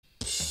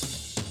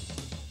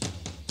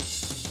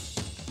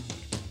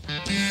Ho,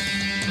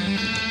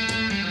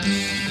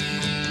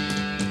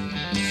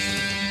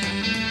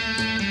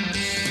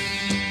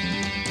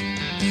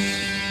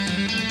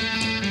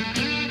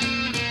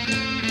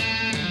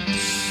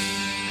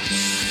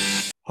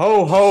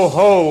 ho,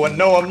 ho.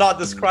 No, I'm not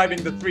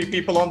describing the three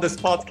people on this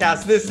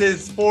podcast. This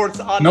is Sports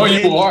Unhinged. No,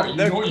 you are.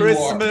 The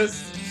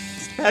Christmas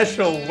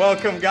special.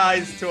 Welcome,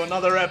 guys, to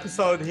another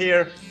episode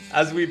here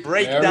as we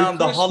break down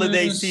the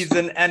holiday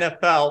season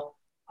NFL.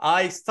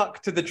 I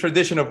stuck to the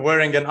tradition of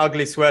wearing an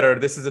ugly sweater.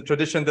 This is a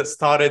tradition that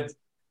started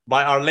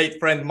by our late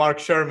friend, Mark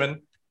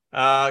Sherman.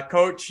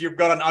 Coach, you've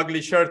got an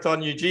ugly shirt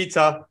on,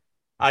 Ujita.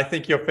 I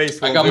think your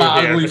face will I got do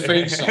my here. ugly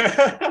face on.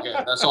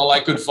 Yeah, that's all I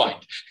could find.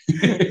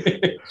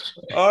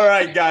 All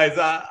right, guys.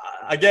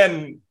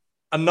 Again,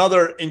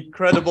 another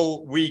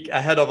incredible week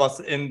ahead of us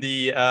in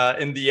the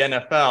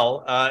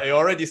NFL. It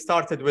already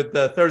started with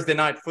the Thursday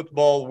night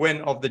football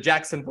win of the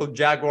Jacksonville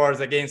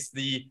Jaguars against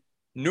the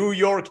New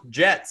York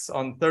Jets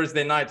on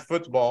Thursday night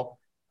football.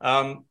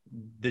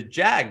 The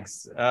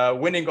Jags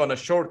winning on a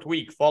short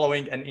week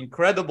following an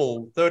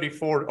incredible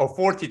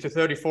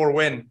 40-34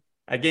 win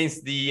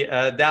against the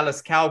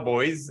Dallas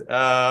Cowboys.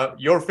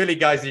 Your Philly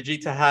guys,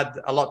 Ujita, had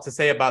a lot to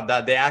say about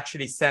that. They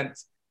actually sent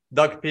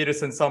Doug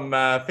Peterson some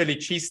Philly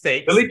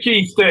cheesesteaks.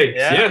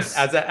 Yes.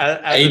 As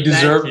a he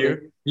deserved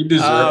it. He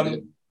deserved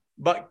it.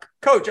 But,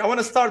 Coach, I want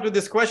to start with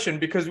this question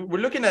because we're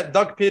looking at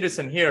Doug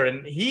Peterson here,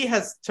 and he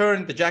has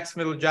turned the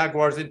Jacksonville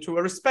Jaguars into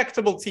a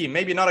respectable team.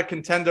 Maybe not a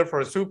contender for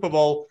a Super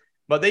Bowl,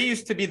 but they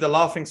used to be the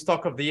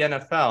laughingstock of the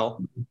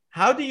NFL.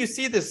 How do you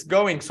see this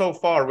going so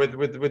far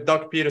with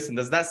Doug Peterson?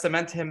 Does that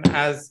cement him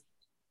as,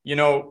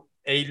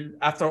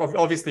 after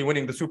obviously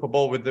winning the Super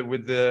Bowl with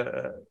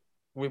the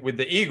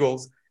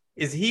Eagles?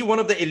 Is he one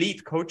of the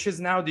elite coaches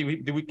now?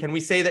 Can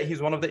we say that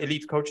he's one of the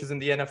elite coaches in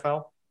the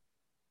NFL?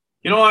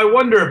 I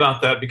wonder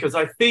about that because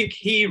I think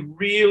he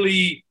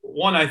really,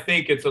 I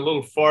think it's a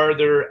little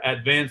farther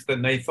advanced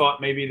than they thought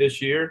maybe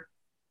this year.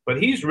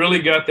 But he's really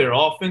got their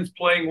offense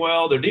playing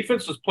well. Their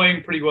defense was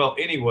playing pretty well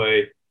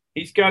anyway.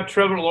 He's got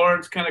Trevor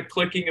Lawrence kind of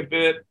clicking a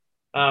bit.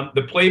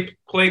 The play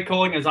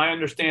calling, as I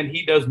understand,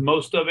 he does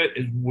most of it,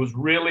 was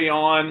really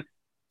on.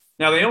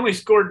 Now, they only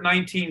scored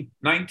 19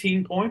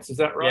 points. Is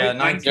that right? Yeah,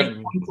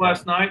 19 points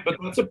last night. But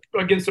that's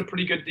against a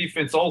pretty good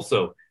defense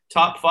also.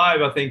 Top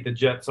 5, I think the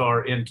Jets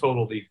are in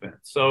total defense.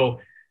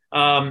 So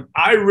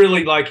I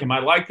really like him. I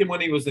liked him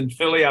when he was in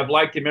Philly. I've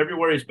liked him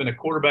everywhere. He's been a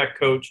quarterback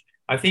coach.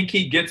 I think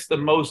he gets the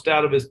most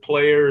out of his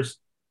players.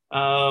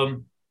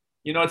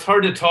 It's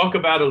hard to talk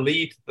about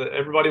elite.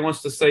 Everybody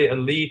wants to say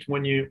elite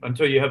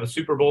until you have a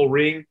Super Bowl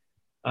ring.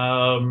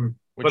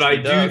 But I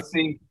do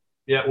think,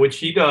 which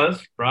he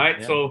does, right?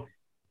 Yeah. So,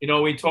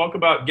 we talk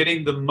about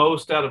getting the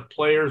most out of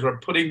players or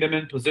putting them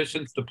in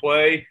positions to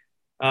play.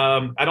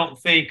 I don't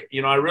think,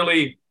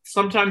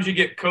 sometimes you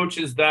get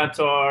coaches that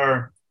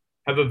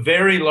have a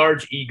very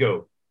large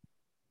ego.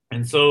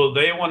 And so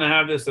they want to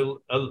have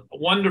a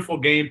wonderful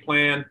game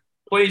plan,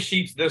 play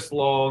sheets this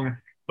long,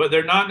 but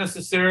they're not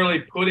necessarily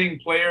putting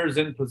players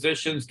in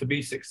positions to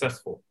be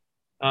successful.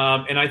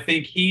 And I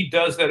think he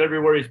does that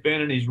everywhere he's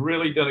been, and he's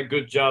really done a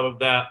good job of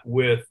that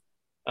with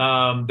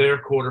their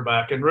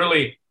quarterback and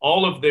really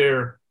all of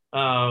their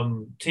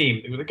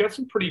team. They've got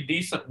some pretty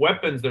decent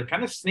weapons. They're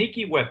kind of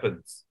sneaky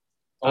weapons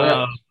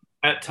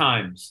at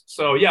times.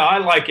 So, yeah, I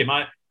like him.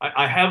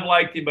 I have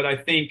liked him, but I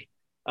think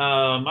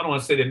I don't want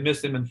to say they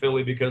miss him in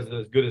Philly because of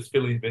as good as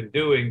Philly's been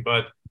doing,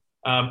 but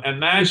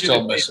imagine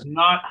if they'd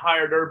not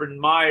hired Urban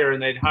Meyer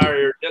and they'd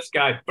hired this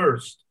guy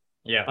first.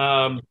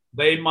 Yeah.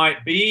 They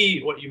might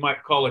be what you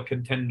might call a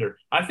contender.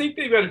 I think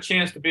they've got a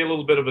chance to be a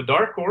little bit of a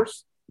dark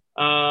horse,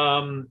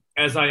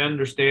 as I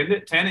understand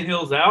it.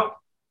 Tannehill's out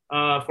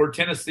for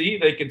Tennessee.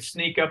 They could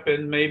sneak up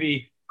and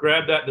maybe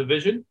grab that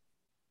division.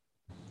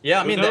 Yeah,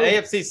 I mean, the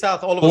AFC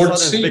South all of a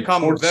sudden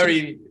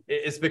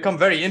has become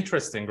very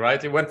interesting,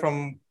 right? It went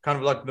from kind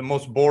of like the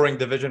most boring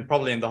division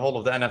probably in the whole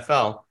of the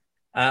NFL.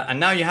 And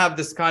now you have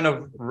this kind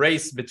of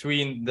race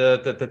between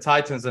the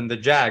Titans and the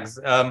Jags.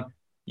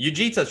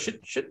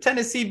 Ujita, should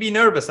Tennessee be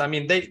nervous? I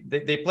mean,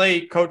 they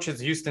play coaches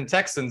Houston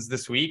Texans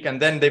this week,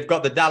 and then they've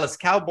got the Dallas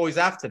Cowboys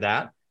after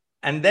that.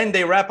 And then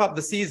they wrap up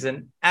the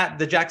season at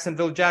the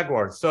Jacksonville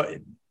Jaguars. So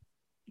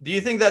do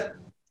you think that,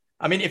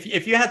 I mean,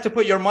 if you had to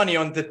put your money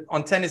on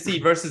Tennessee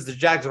versus the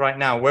Jags right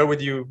now, where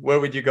would you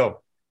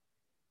go?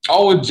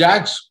 Oh, with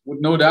Jags, with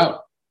no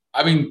doubt.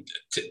 I mean,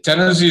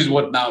 Tennessee is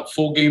what now,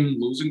 4-game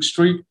losing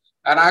streak,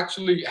 and I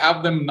actually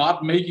have them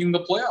not making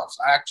the playoffs.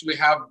 I actually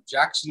have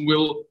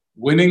Jacksonville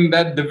winning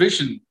that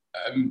division.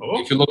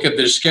 If you look at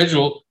their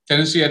schedule,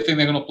 Tennessee, I think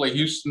they're going to play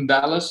Houston,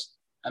 Dallas,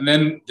 and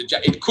then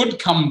it could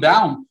come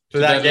down to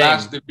that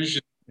last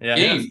division game.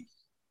 Yes.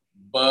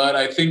 But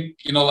I think,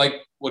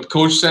 like what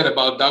Coach said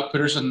about Doug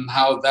Peterson and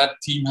how that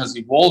team has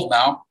evolved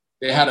now,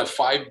 they had a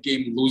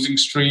 5-game losing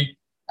streak,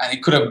 and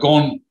it could have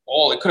gone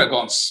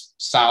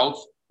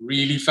south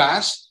really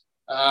fast.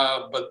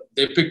 But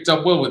they picked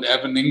up well with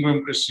Evan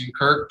Ingram, Christian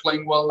Kirk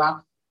playing well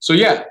now. So,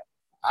 yeah,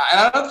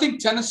 I don't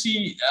think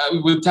Tennessee,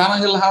 with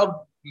Tannehill,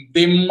 how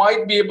they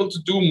might be able to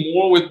do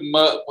more with,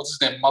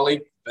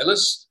 Malik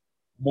Willis.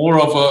 more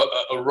of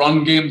a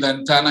run game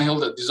than Tannehill,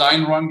 the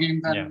design run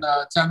game than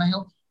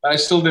Tannehill. But I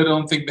still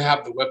don't think they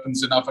have the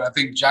weapons enough. And I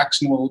think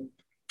Jacksonville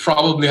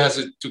probably has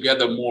it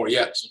together more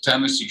yet. So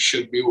Tennessee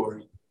should be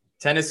worried.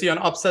 Tennessee on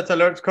upset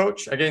alert,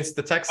 Coach, against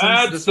the Texans?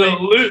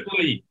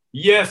 Absolutely.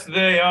 Yes,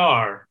 they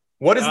are.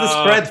 What is the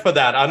spread for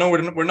that? I know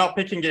we're not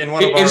picking it in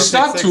one of our It's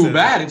not too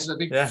bad. It's, I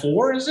think,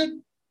 4, is it?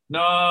 No,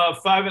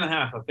 5.5,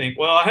 I think.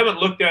 Well, I haven't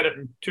looked at it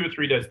in 2 or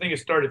 3 days. I think it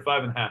started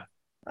 5.5.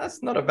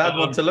 That's not a bad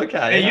one to look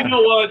at. And you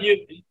know what?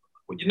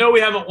 You know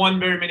we haven't won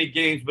very many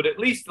games, but at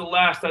least the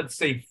last, I'd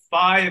say,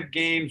 5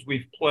 games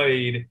we've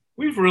played,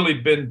 we've really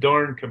been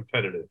darn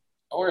competitive.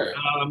 Oh,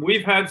 yeah.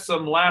 We've had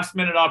some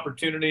last-minute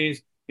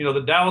opportunities. You know,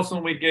 the Dallas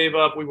one we gave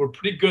up, we were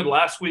pretty good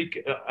last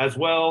week as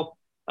well.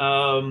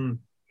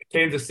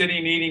 Kansas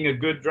City needing a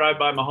good drive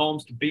by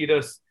Mahomes to beat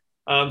us.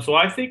 So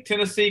I think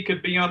Tennessee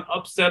could be on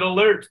upset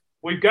alert.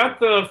 We've got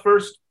the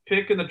first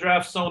pick in the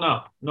draft sewn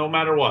up, no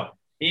matter what.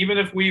 Even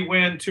if we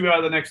win 2 out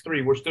of the next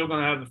 3, we're still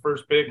going to have the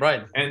first pick.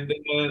 Right. And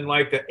then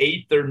like the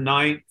 8th or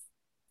 9th.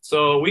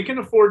 So we can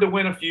afford to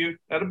win a few.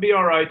 That'll be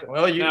all right.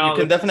 Well, you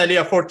can definitely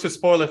afford to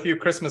spoil a few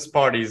Christmas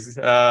parties.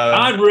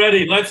 I'm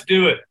ready. Let's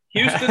do it.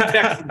 Houston,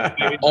 Texans.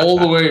 Baby. All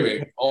the way,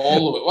 man.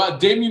 All the way. Wow,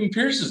 Damian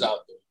Pierce is out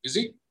there. Is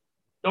he?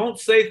 Don't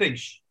say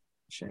things.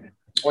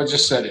 I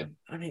just said it.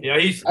 I mean, yeah,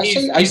 I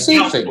say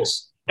doubtful.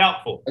 things.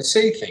 Doubtful. I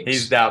say things.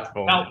 He's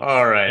doubtful.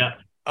 All right. Yeah.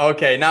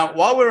 Okay. Now,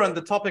 while we're on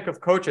the topic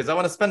of coaches, I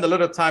want to spend a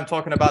little time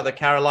talking about the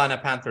Carolina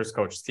Panthers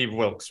coach, Steve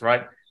Wilks,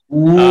 right?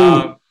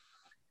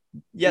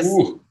 Yes.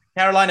 Ooh.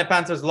 Carolina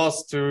Panthers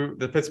lost to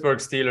the Pittsburgh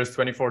Steelers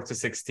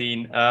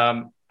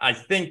 24-16. I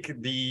think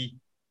the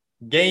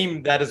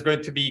game that is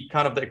going to be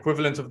kind of the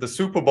equivalent of the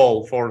Super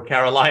Bowl for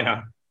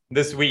Carolina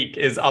this week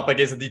is up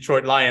against the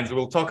Detroit Lions.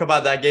 We'll talk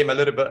about that game a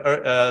little bit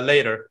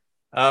later.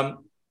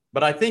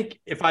 But I think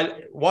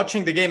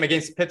watching the game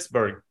against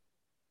Pittsburgh,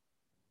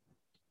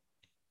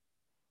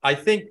 I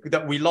think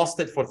that we lost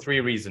it for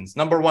 3 reasons.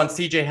 Number one,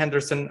 CJ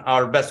Henderson,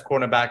 our best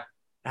cornerback,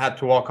 had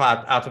to walk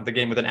out of the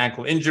game with an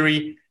ankle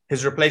injury.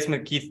 His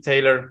replacement, Keith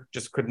Taylor,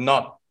 just could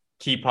not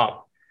keep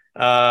up.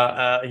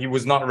 He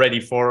was not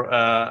ready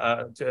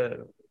to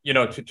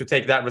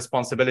take that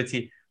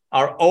responsibility.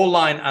 Our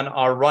O-line and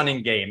our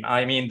running game.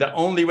 I mean, the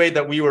only way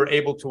that we were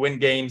able to win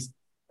games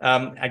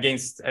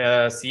against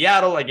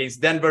Seattle, against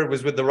Denver,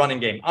 was with the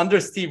running game. Under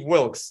Steve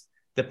Wilks,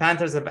 the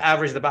Panthers have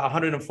averaged about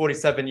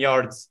 147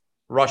 yards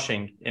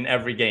rushing in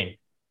every game.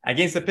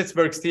 Against the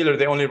Pittsburgh Steelers,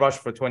 they only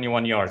rushed for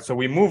 21 yards. So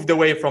we moved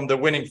away from the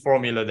winning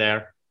formula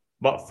there.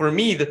 But for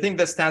me, the thing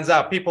that stands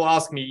out, people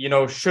ask me,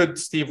 should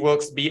Steve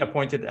Wilks be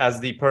appointed as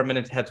the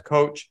permanent head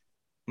coach?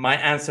 My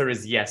answer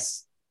is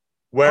yes.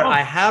 Where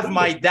I have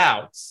my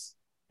doubts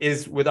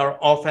is with our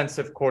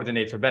offensive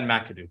coordinator, Ben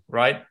McAdoo,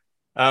 right?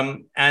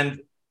 And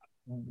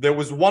there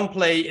was one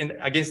play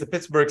against the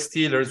Pittsburgh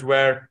Steelers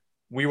where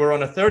we were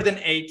on a 3rd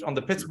and 8 on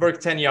the Pittsburgh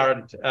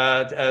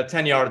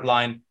 10-yard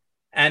line,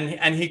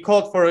 and he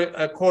called for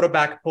a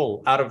quarterback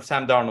pull out of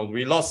Sam Darnold.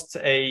 We lost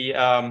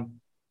a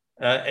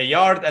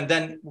yard and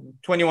then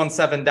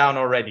 21-7 down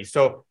already.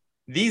 So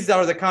these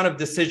are the kind of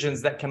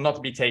decisions that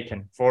cannot be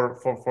taken for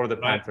the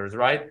Panthers,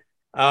 right?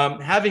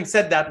 Having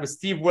said that, with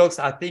Steve Wilks,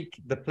 I think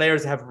the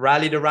players have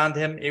rallied around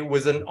him. It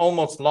was an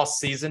almost lost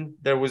season.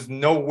 There was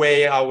no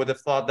way I would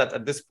have thought that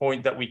at this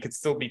point that we could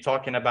still be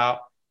talking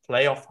about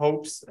playoff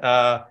hopes.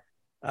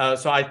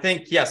 So I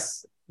think,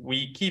 yes,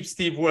 we keep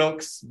Steve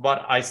Wilks,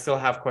 but I still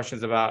have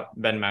questions about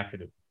Ben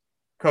McAdoo.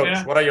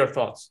 Coach, what are your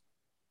thoughts?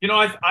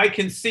 I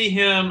can see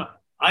him.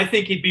 I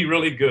think he'd be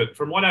really good.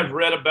 From what I've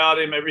read about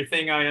him,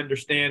 everything I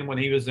understand, when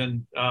he was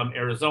in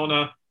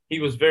Arizona, he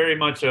was very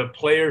much a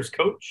player's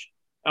coach.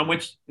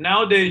 Which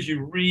nowadays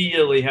you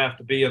really have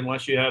to be,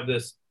 unless you have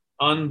this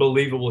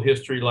unbelievable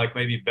history like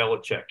maybe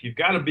Belichick. You've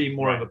got to be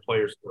more of a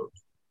player's coach.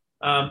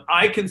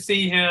 I can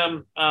see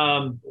him.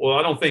 Well,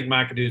 I don't think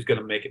McAdoo is going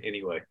to make it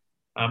anyway.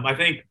 I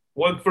think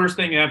first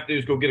thing you have to do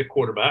is go get a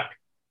quarterback.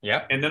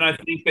 Yeah. And then I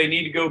think they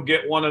need to go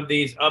get one of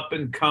these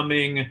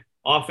up-and-coming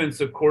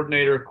offensive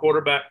coordinator,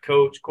 quarterback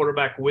coach,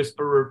 quarterback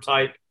whisperer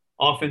type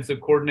offensive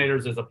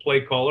coordinators as a play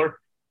caller.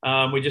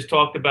 We just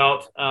talked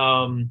about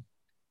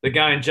the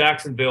guy in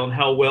Jacksonville and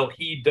how well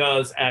he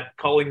does at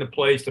calling the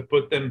plays to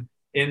put them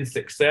in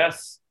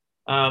success.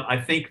 I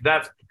think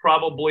that's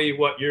probably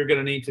what you're going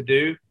to need to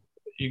do.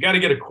 You got to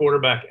get a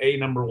quarterback,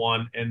 number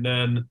one, and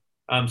then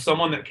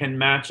someone that can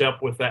match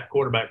up with that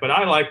quarterback. But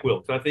I like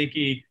Wilks. I think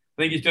he's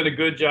done a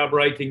good job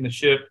righting the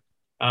ship.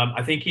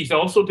 I think he's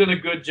also done a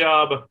good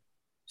job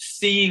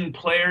seeing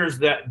players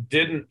that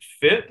didn't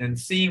fit and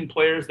seeing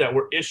players that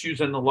were issues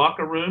in the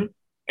locker room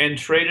and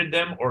traded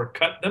them or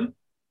cut them.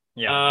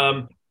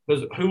 Yeah.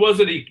 Because who was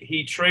it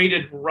he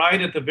traded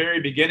right at the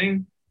very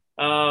beginning?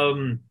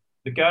 The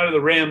guy to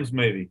the Rams,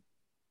 maybe.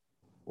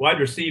 Wide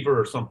receiver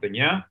or something,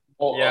 yeah?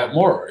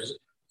 Moore, is it?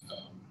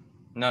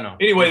 No.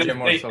 Anyway,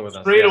 they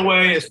straight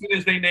away, as soon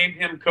as they named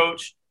him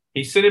coach,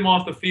 he sent him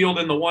off the field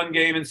in the one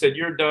game and said,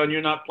 "You're done,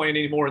 you're not playing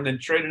anymore," and then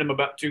traded him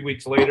about 2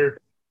 weeks later.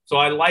 So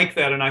I like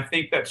that, and I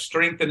think that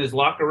strengthened his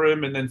locker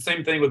room. And then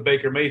same thing with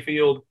Baker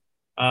Mayfield.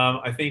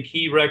 I think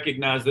he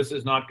recognized this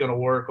is not going to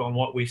work on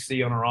what we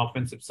see on our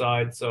offensive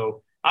side.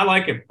 So I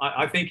like him.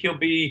 I think he'll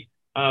be,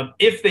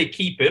 if they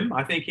keep him,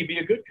 I think he'd be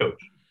a good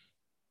coach.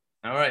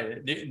 All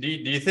right. Do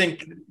you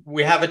think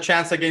we have a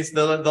chance against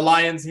the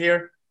Lions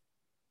here?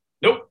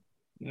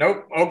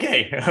 Nope.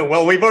 Okay.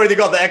 Well, we've already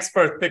got the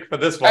expert pick for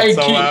this one,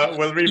 so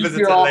we'll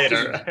revisit it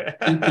later.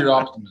 Keep your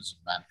optimism,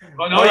 man.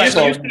 Oh, no, you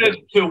said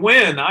to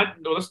win.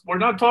 We're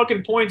not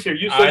talking points here.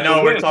 You said I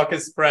know we're talking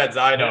spreads.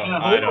 I know. Yeah,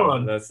 I know.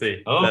 on. Let's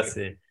see. Okay. Let's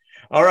see.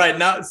 All right.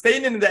 Now,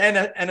 staying in the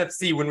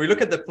NFC, when we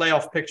look at the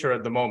playoff picture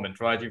at the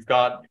moment, right? You've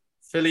got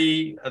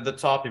Philly at the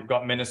top. You've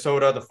got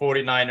Minnesota, the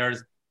 49ers,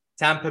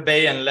 Tampa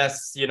Bay,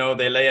 unless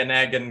they lay an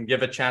egg and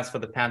give a chance for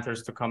the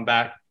Panthers to come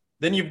back.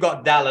 Then you've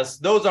got Dallas.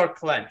 Those are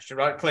clinched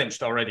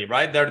already,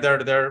 right?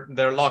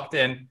 They're locked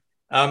in.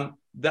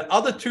 The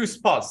other two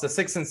spots, the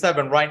 6 and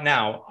 7 right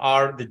now,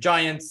 are the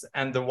Giants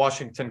and the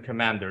Washington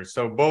Commanders.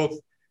 So both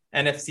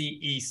NFC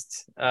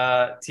East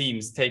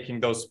teams taking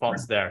those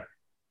spots there.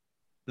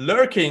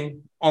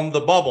 Lurking on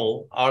the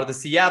bubble are the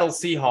Seattle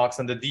Seahawks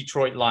and the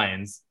Detroit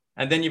Lions.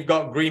 And then you've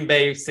got Green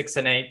Bay 6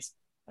 and 8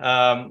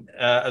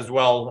 as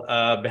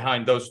well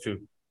behind those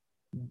two.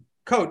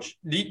 Coach,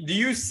 do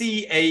you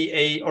see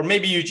or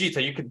maybe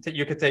Ujita,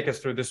 you could take us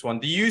through this one.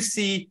 Do you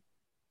see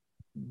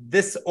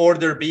this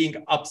order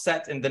being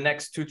upset in the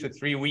next 2 to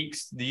 3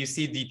 weeks? Do you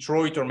see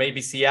Detroit or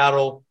maybe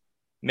Seattle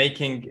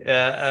making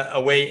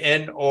a way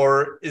in,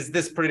 or is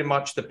this pretty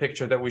much the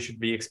picture that we should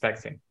be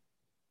expecting?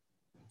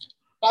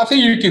 I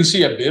think you can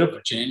see a bit of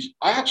a change.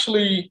 I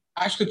actually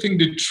think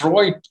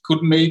Detroit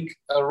could make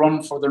a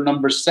run for their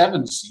number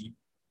 7 seed,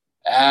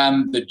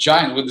 and the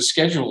Giants with the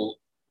schedule.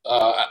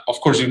 Of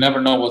course, you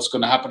never know what's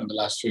going to happen in the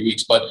last 3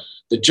 weeks, but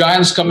the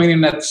Giants coming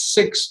in at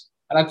 6,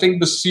 and I think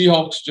the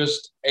Seahawks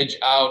just edge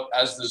out,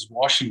 as does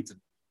Washington.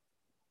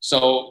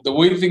 So the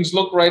way things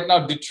look right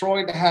now,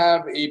 Detroit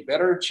have a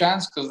better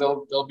chance because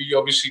they'll be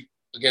obviously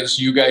against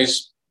you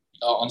guys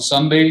on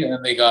Sunday,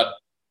 and they got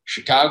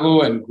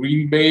Chicago and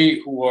Green Bay,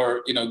 who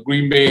are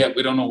Green Bay.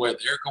 We don't know where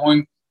they're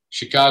going.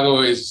 Chicago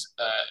is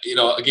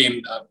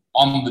again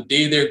on the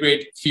day they're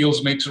great.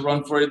 Fields makes a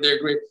run for it. They're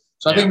great.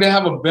 So I think they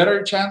have a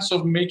better chance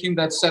of making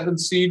that 7th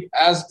seed,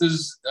 as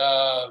does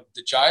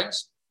the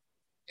Giants.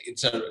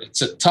 It's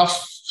a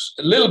tough,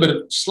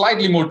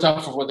 slightly more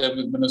tougher for them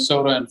with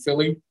Minnesota and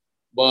Philly,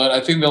 but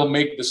I think they'll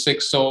make the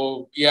 6.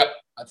 So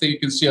I think you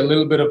can see a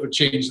little bit of a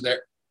change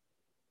there.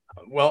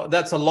 Well,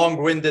 that's a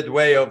long-winded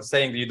way of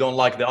saying that you don't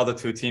like the other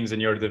two teams in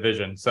your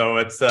division. So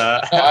it's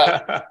the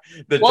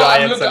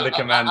Giants and the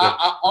Commanders.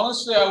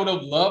 Honestly, I would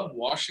have loved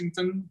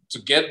Washington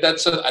to get that.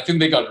 I think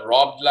they got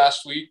robbed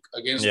last week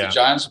against the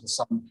Giants with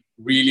some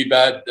really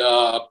bad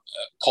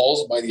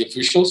calls by the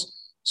officials.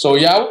 So,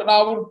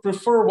 I would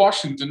prefer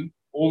Washington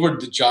over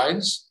the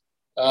Giants.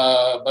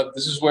 But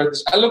this is where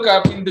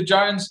the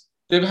Giants,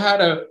 they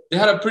had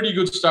a pretty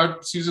good start to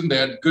the season. They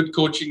had good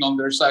coaching on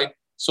their side.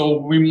 So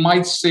we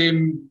might say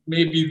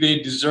maybe they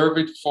deserve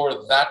it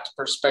for that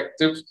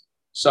perspective.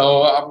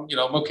 So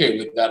I'm okay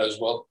with that as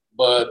well.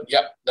 But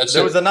that's it.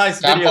 There was a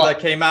nice video that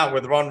came out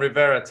with Ron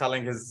Rivera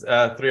telling his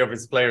 3 of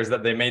his players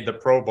that they made the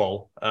Pro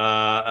Bowl.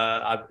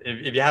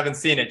 If you haven't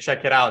seen it,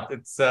 check it out.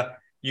 It's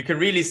you can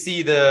really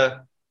see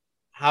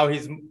how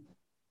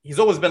he's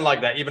always been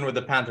like that, even with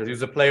the Panthers. He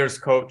was a players'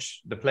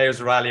 coach. The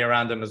players rally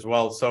around him as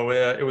well. So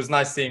it was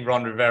nice seeing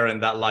Ron Rivera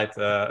in that light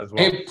as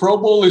well. Hey, Pro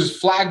Bowl is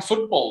flag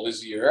football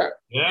this year.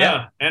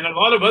 Yeah, and a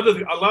lot of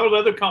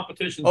other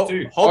competitions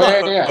too. Hold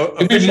on,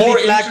 it'd be more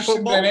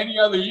interesting than any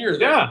other year.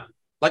 Yeah,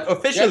 like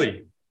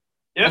officially.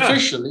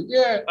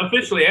 Yeah,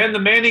 officially, and the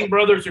Manning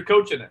brothers are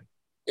coaching it.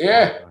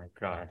 Yeah. Oh my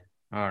God.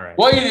 All right.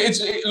 Well,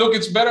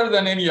 it's better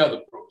than any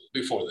other Pro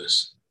before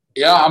this.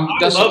 Yeah,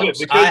 I love it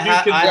because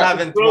you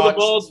can throw the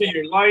ball to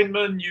your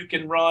lineman. You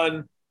can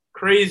run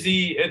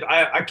crazy.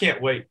 I can't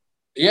wait.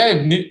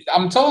 Yeah,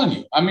 I'm telling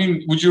you. I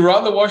mean, would you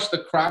rather watch the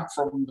crap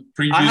from the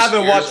previous years? I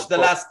haven't watched the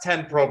last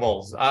 10 Pro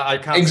Bowls. I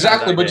can't.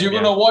 Exactly, but you're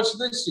going to watch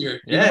this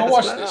year. You're going to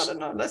watch this.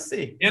 No, let's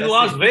see. In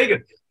Las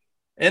Vegas.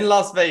 In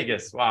Las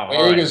Vegas. Wow.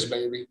 Vegas,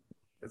 baby.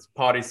 It's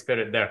party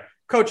spirit there.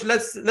 Coach,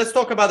 let's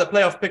talk about the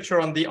playoff picture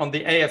on the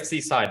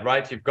AFC side,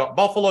 right? You've got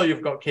Buffalo,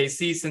 you've got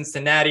KC,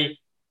 Cincinnati,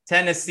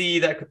 Tennessee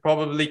that could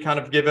probably kind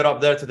of give it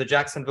up there to the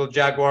Jacksonville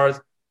Jaguars.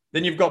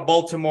 Then you've got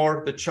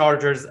Baltimore, the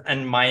Chargers,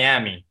 and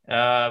Miami.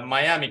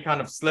 Miami kind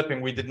of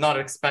slipping. We did not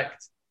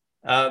expect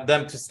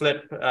them to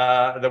slip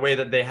the way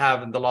that they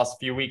have in the last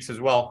few weeks as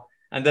well.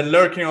 And then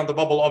lurking on the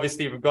bubble,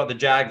 obviously, we've got the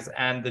Jags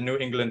and the New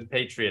England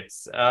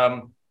Patriots.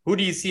 Who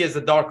do you see as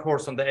the dark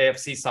horse on the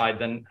AFC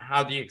side? And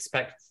how do you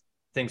expect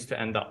things to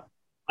end up?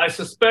 I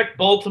suspect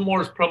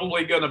Baltimore is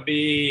probably going to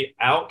be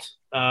out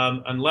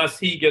unless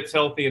he gets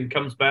healthy and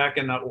comes back.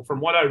 And from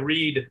what I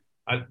read,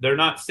 they're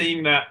not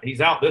seeing that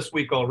he's out this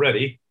week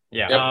already.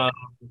 Yeah.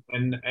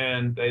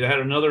 And they had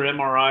another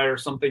MRI or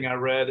something I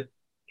read.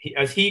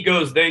 As he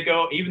goes, they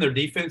go. Even their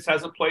defense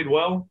hasn't played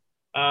well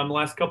the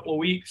last couple of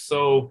weeks.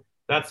 So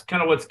that's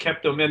kind of what's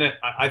kept them in it.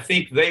 I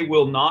think they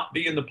will not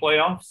be in the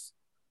playoffs.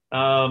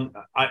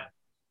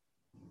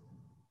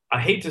 I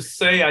hate to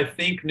say, I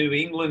think New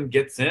England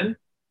gets in,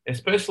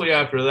 especially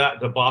after that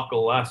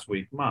debacle last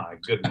week. My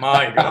goodness.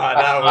 My God,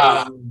 that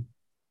was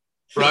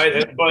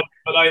right. But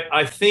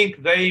I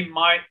think they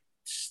might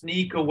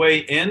sneak away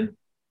in.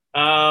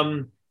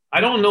 I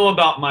don't know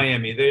about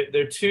Miami.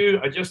 They're too.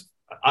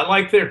 I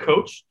like their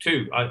coach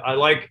too. I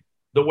like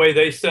the way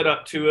they set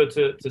up Tua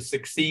to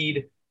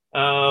succeed.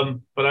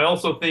 But I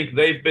also think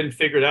they've been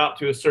figured out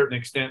to a certain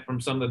extent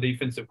from some of the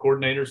defensive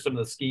coordinators, some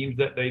of the schemes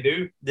that they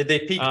do. Did they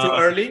peak too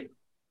early?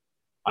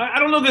 I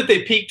don't know that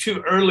they peaked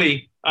too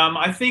early.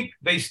 I think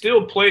they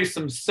still play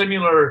some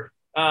similar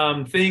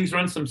things,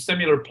 run some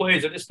similar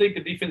plays. I just think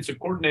the defensive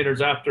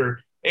coordinators,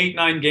 after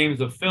 8-9 games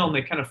of film,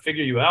 they kind of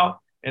figure you out.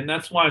 And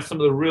that's why some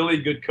of the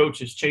really good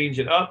coaches change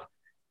it up.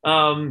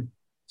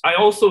 I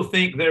also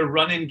think their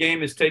running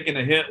game is taking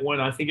a hit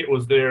when I think it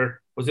was their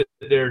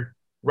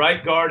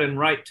right guard and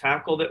right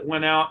tackle that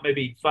went out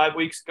maybe 4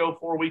 weeks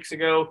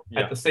ago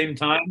at the same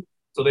time.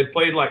 So they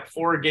played like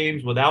 4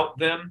 games without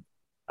them.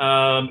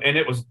 And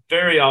it was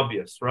very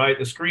obvious, right?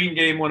 The screen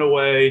game went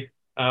away.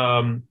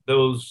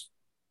 Those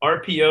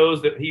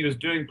RPOs that he was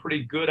doing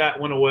pretty good at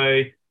went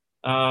away.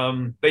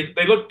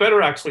 They looked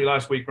better actually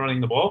last week running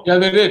the ball. Yeah,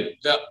 they did.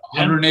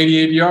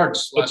 188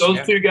 yards. But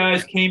those two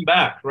guys came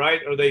back,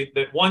 right? Or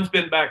that one's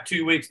been back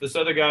 2 weeks. This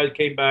other guy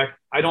came back.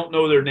 I don't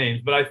know their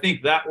names, but I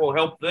think that will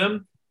help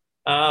them.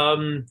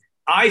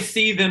 I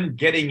see them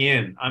getting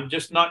in. I'm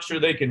just not sure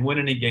they can win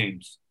any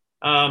games.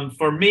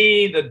 For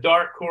me, the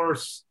dark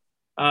horse,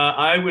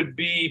 I would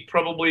be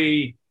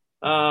probably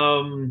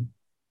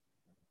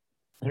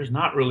there's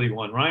not really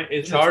one, right?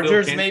 Isn't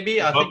Chargers,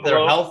 maybe? I think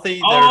they're healthy.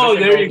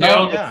 There you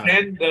go. Yeah.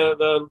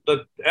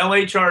 The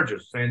LA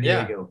Chargers, San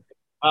Diego.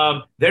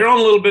 They're on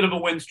a little bit of a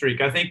win streak.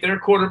 I think their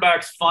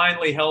quarterback's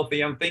finally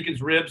healthy. I'm thinking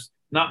his ribs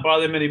not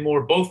bother them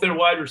anymore. Both their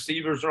wide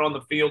receivers are on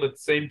the field at the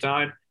same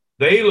time.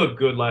 They look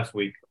good last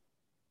week.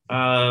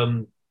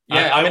 If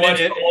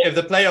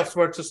the playoffs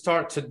were to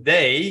start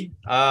today,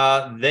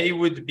 they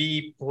would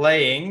be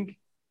playing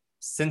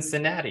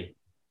Cincinnati.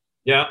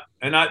 Yeah,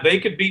 and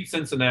they could beat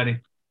Cincinnati.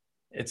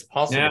 It's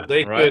possible. Yeah,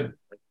 they could.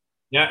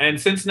 Yeah,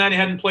 and Cincinnati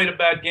hadn't played a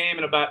bad game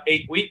in about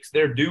 8 weeks.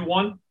 They're due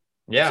one.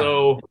 Yeah.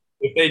 So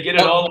if they get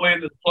it all the way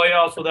into the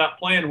playoffs without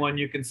playing one,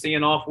 you can see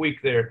an off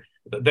week there.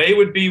 They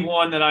would be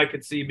one that I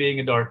could see being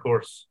a dark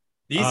horse.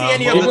 Do you see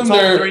any of the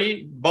top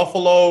 3,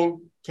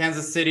 Buffalo,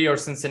 Kansas City, or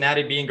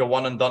Cincinnati, being a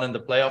one and done in the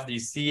playoff? Do you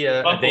see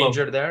a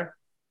danger there?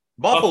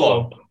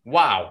 Buffalo.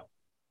 Wow.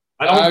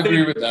 I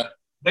agree with that.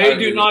 They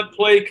do not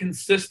play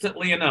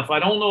consistently enough. I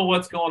don't know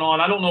what's going on.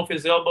 I don't know if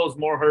his elbow's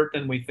more hurt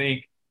than we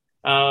think.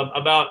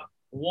 About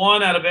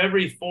 1 out of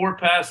every 4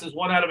 passes,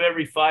 1 out of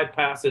every 5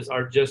 passes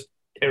are just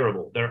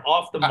terrible. They're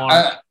off the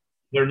mark.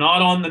 They're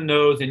not on the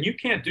nose, and you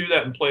can't do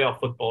that in playoff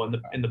football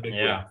in the big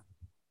league.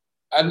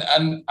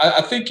 And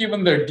I think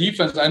even their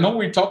defense, I know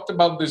we talked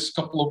about this a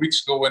couple of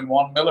weeks ago when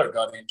Von Miller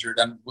got injured,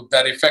 and would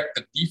that affect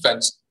the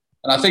defense?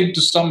 And I think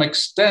to some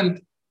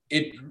extent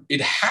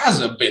it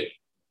has a bit.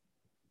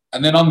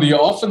 And then on the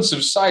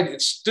offensive side,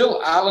 it's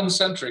still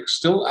Allen-centric,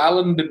 still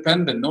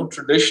Allen-dependent, no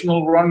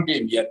traditional run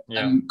game yet.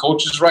 Yeah. And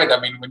coach is right. I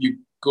mean, when you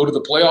go to the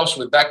playoffs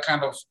with that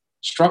kind of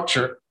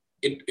structure,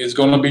 it is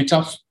going to be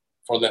tough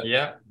for them.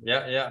 Yeah.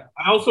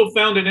 I also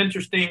found it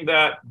interesting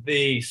that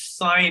the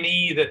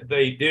signee that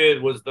they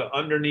did was the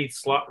underneath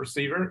slot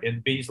receiver in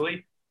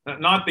Beasley.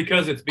 Not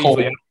because it's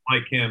Beasley, I don't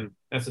like him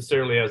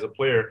necessarily as a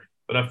player,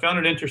 but I found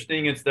it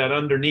interesting it's that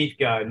underneath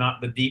guy, not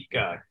the deep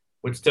guy,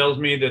 which tells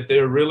me that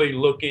they're really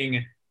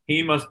looking –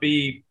 he must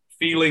be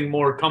feeling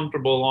more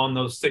comfortable on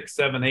those 6,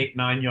 7, 8,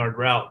 9 yard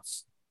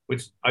routes,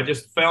 which I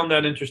just found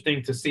that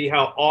interesting to see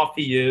how off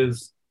he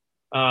is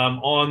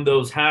on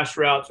those hash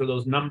routes or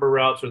those number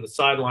routes or the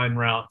sideline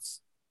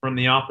routes from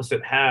the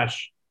opposite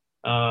hash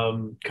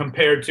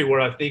compared to what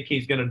I think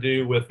he's going to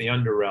do with the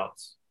under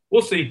routes.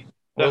 We'll see.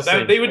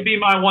 They would be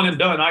my one and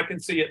done. I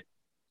can see it.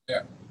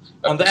 Yeah.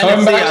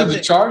 Coming back to the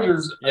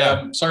Chargers,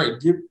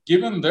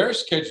 given their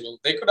schedule,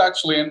 they could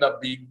actually end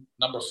up being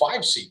number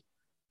 5 seed.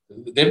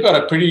 They've got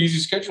a pretty easy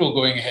schedule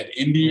going ahead.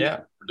 Indy,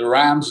 the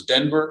Rams,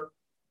 Denver.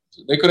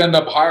 So they could end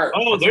up higher.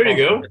 Oh, there you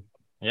go.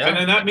 Yeah. And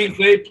then that means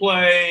they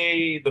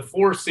play the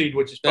 4 seed,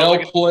 which is they'll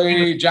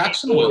play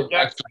Jacksonville.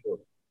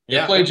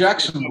 They play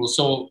Jacksonville.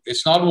 So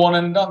it's not one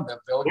and done.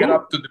 They'll get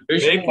up to the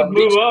division. They could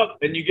move up,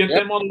 and you get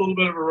them on a little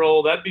bit of a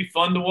roll. That'd be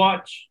fun to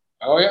watch.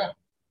 Oh, yeah.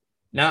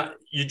 Now,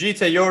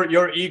 Ujita,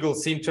 your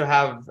Eagles seem to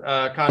have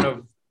kind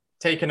of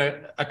taken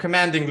a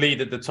commanding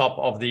lead at the top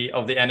of the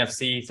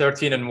NFC,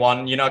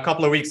 13-1. You know, a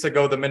couple of weeks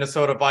ago, the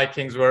Minnesota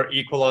Vikings were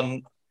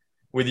equal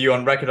with you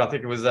on record. I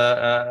think it was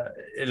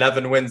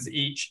 11 wins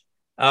each.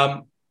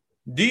 Do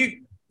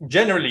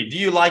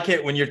you like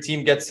it when your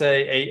team gets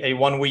a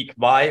 1 week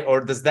bye, or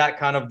does that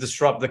kind of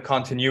disrupt the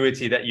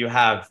continuity that you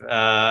have?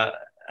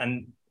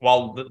 And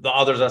while the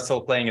others are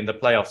still playing in the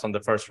playoffs on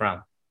the first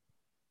round?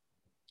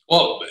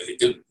 Well,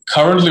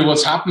 currently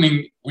what's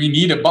happening, we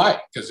need a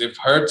bye, because if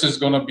Hurts is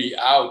going to be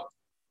out,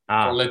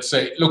 or let's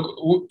say, look,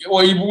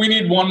 we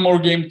need one more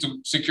game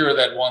to secure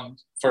that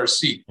first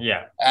seed.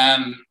 Yeah.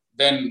 And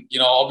then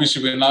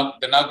obviously they're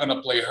not going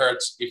to play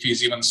Hurts if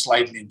he's even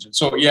slightly injured.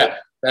 So yeah,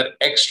 that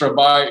extra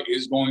bye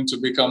is going to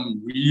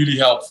become really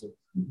helpful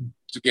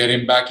to get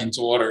him back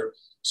into order.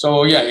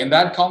 So yeah, in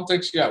that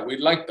context, yeah, we'd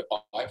like the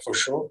bye for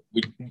sure.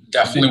 We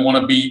definitely want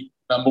to be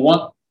number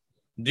one.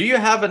 Do you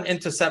have an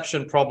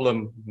interception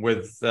problem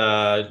with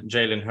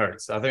Jalen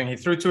Hurts? I think he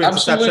threw 2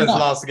 Absolutely interceptions not.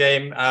 last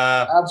game.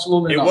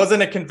 Absolutely not. It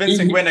wasn't a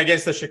convincing win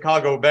against the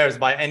Chicago Bears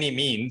by any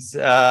means.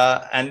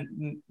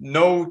 And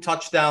no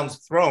touchdowns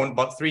thrown,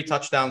 but 3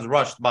 touchdowns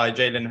rushed by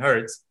Jalen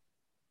Hurts.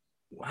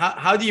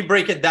 How do you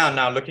break it down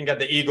now, looking at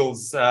the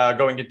Eagles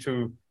going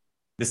into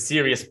the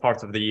serious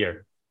part of the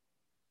year?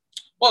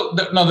 Well,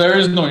 no, there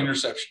is no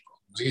interception.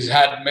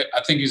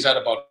 I think he's had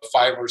about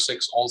 5 or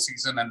 6 all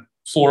season, and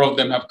 4 of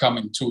them have come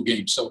in 2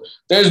 games. So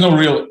there's no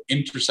real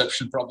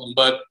interception problem.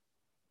 But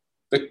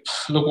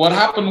look, what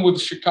happened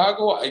with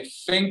Chicago, I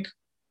think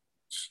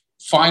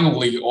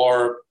finally,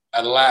 or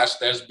at last,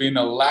 there's been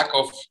a lack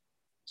of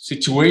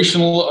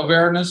situational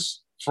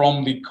awareness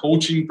from the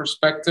coaching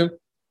perspective.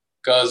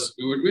 Because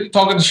we were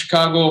talking to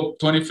Chicago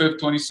 25th,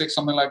 26th,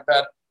 something like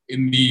that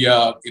in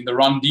the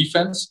run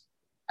defense.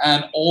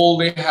 And all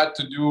they had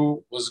to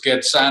do was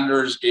get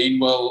Sanders,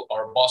 Gainwell,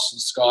 or Boston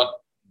Scott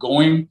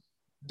going.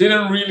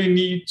 Didn't really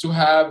need to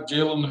have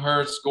Jalen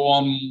Hurts go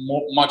on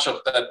much of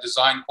that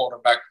design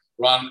quarterback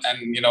run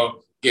and,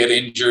 get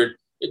injured.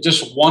 It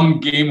just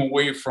 1 game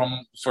away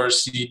from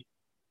first seed.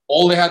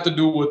 All they had to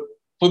do was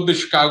put the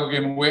Chicago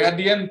game away. At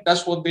the end,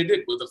 that's what they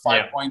did with a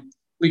 5-point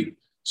lead.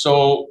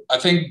 So I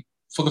think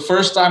for the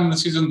first time in the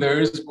season,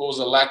 was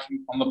a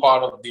lacking on the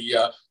part of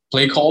the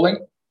play calling.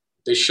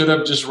 They should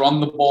have just run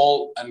the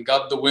ball and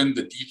got the win.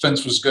 The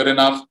defense was good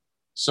enough.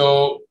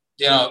 So,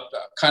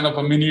 kind of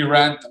a mini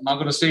rant. I'm not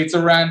going to say it's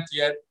a rant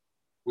yet.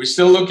 We're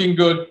still looking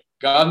good.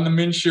 Gardner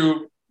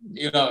Minshew,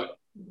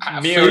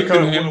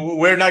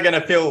 we're not going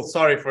to feel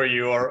sorry for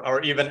you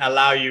or even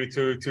allow you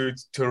to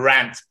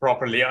rant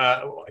properly.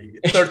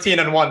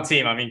 13-1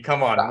 team. I mean,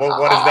 come on.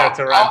 What is there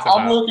to rant about?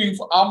 I'm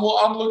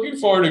looking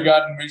forward to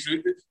Gardner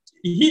Minshew.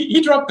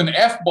 He dropped an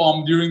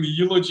F-bomb during the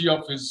eulogy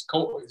of his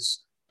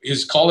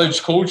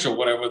college coach or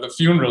whatever, the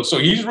funeral. So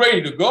he's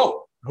ready to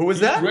go. Who was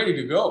that? He's ready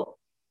to go.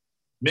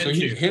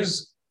 Minshew.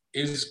 So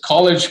his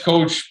college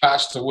coach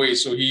passed away.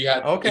 So he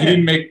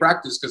didn't make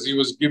practice because he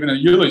was giving a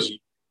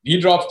eulogy. He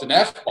dropped an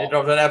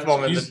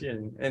F-bomb.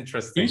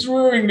 Interesting. He's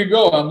raring to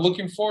go. I'm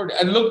looking forward.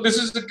 And look, this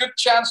is a good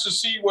chance to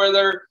see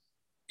whether,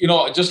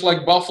 just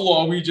like Buffalo,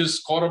 are we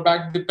just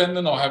quarterback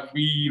dependent or have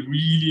we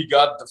really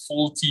got the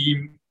full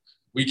team?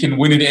 We can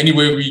win it any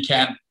way we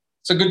can.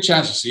 It's a good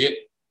chance to see it.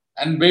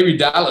 And maybe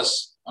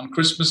Dallas on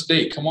Christmas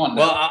Day. Come on.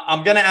 Well,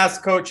 I'm going to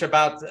ask Coach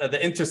about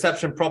the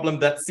interception problem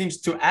that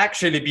seems to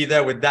actually be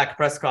there with Dak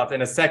Prescott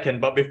in a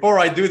second. But before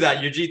I do that,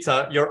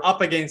 Yujita, you're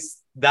up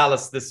against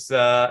Dallas this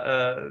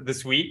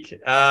week.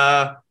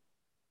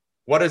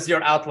 What is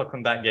your outlook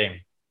on that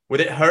game?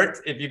 Would it hurt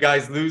if you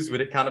guys lose?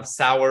 Would it kind of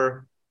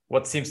sour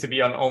what seems to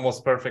be an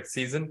almost perfect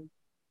season?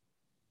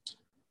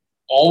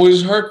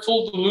 Always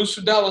hurtful to lose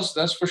to Dallas,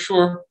 that's for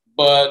sure.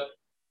 But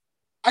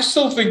I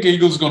still think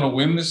Eagles going to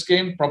win this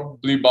game,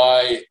 probably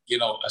by,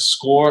 a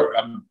score,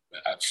 a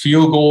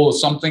field goal or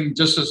something,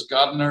 just as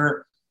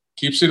Gardner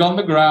keeps it on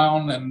the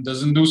ground and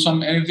doesn't do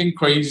anything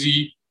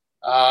crazy.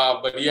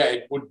 But yeah,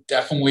 it would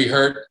definitely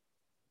hurt.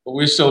 But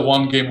we're still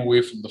 1 game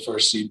away from the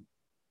first seed.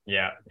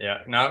 Yeah.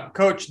 Now,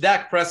 Coach,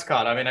 Dak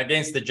Prescott,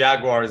 against the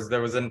Jaguars,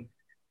 there was an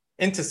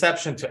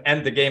interception to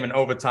end the game in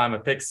overtime, a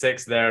pick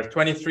 6 there,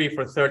 23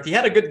 for 30. He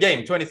had a good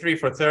game, 23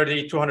 for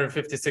 30,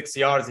 256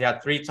 yards. He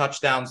had 3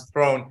 touchdowns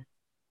thrown.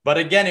 But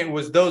again, it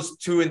was those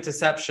 2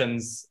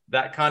 interceptions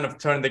that kind of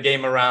turned the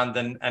game around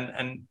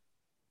and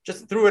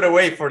just threw it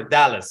away for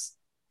Dallas.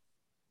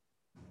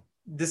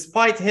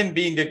 Despite him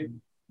being a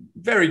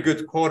very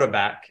good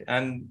quarterback,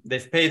 and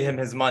they've paid him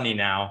his money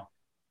now,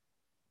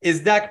 is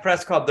Dak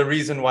Prescott the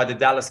reason why the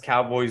Dallas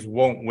Cowboys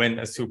won't win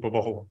a Super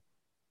Bowl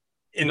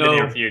in the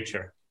near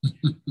future?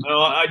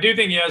 No, I do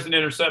think he has an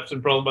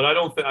interception problem, but I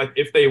don't think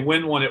if they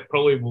win one, it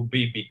probably will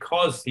be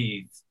because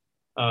he's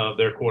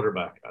their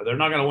quarterback. They're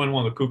not going to win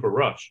one with Cooper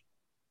Rush.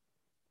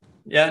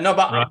 Yeah, no,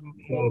 but right.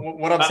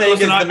 What I'm saying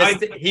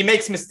is he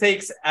makes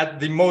mistakes at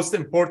the most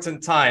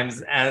important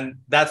times, and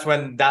that's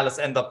when Dallas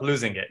end up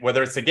losing it,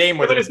 whether it's a game,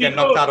 whether it's getting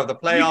knocked out of the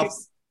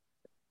playoffs.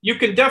 You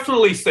can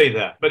definitely say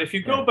that. But if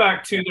you go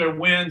back to their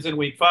wins in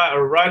week 5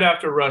 or right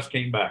after Rush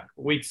came back,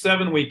 week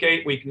 7, week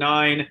 8, week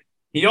 9,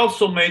 he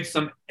also made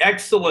some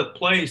excellent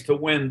plays to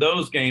win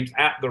those games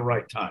at the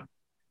right time.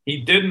 He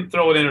didn't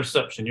throw an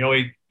interception.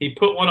 He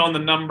put one on the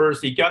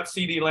numbers. He got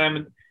CeeDee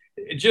Lamb.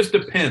 It just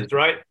depends,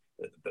 right?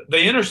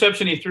 The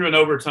interception he threw in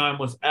overtime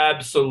was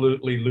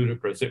absolutely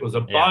ludicrous. It was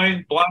a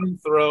blind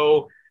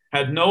throw.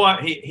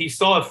 He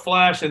saw a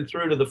flash and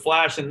threw to the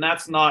flash, and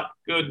that's not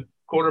good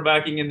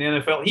quarterbacking in the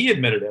NFL. He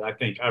admitted it, I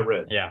think I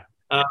read. Yeah.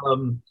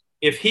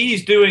 If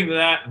he's doing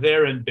that,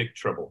 they're in big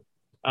trouble.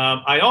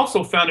 I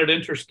also found it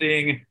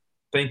interesting.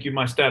 Thank you,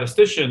 my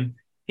statistician.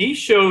 He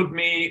showed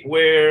me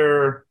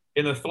where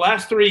in the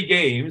last 3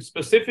 games,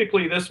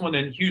 specifically this one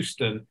in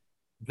Houston,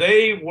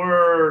 they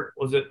were,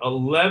 was it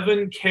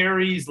 11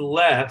 carries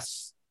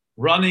less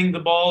running the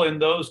ball in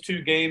those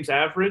 2 games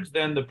average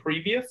than the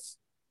previous?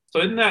 So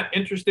isn't that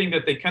interesting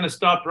that they kind of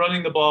stopped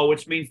running the ball,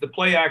 which means the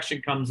play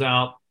action comes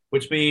out,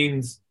 which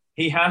means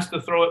he has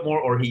to throw it more,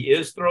 or he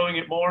is throwing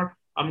it more.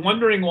 I'm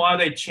wondering why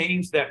they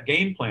changed that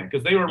game plan,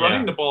 because they were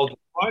running the ball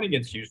fine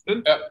against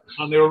Houston. Yep.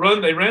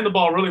 They ran the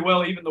ball really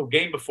well, even the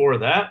game before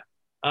that.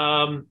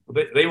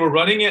 They were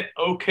running it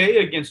okay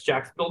against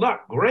Jacksonville,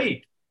 not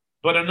great,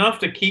 but enough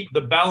to keep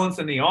the balance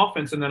in the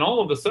offense. And then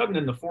all of a sudden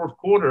in the fourth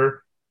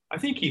quarter, I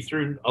think he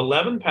threw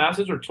 11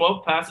 passes or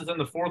 12 passes in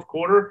the fourth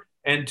quarter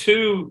and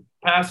 2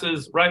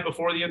 passes right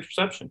before the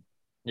interception.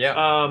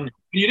 Yeah.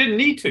 You didn't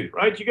need to,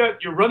 right? You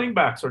got your running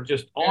backs are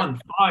just on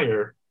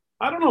fire.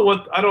 I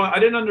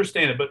didn't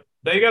understand it, but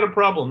they got a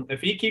problem.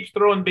 If he keeps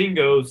throwing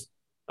bingos,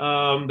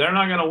 they're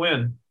not going to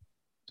win.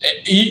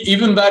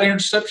 Even that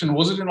interception,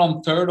 wasn't it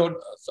on third,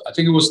 or I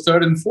think it was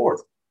third and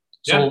fourth?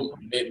 So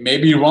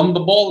maybe run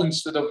the ball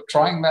instead of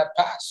trying that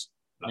pass.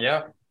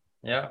 Yeah.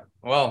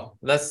 Well,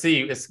 let's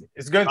see. It's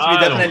going to be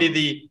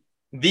definitely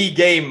the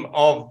game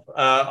of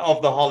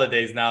the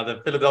holidays now.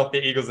 The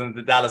Philadelphia Eagles and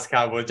the Dallas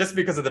Cowboys, just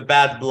because of the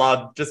bad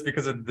blood, just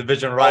because of the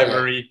division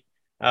rivalry.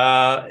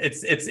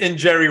 It's in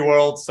Jerry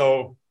World,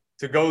 so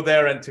to go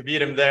there and to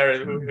beat him there,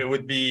 it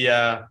would be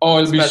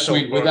it'll be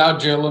sweet without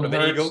Jalen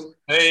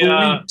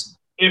Hurts.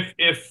 Hey,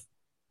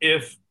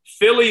 if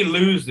Philly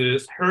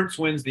loses, Hurts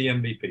wins the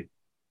MVP.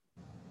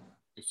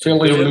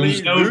 Philly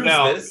loses, no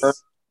doubt.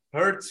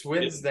 Hurts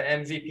wins the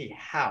MVP.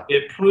 How?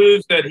 It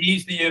proves that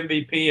he's the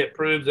MVP. It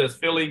proves as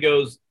Philly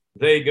goes,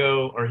 they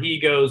go, or he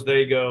goes,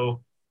 they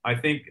go. I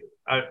think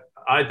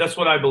that's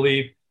what I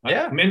believe.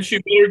 Yeah.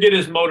 Minshew better get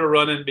his motor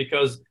running,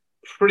 because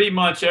pretty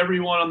much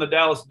everyone on the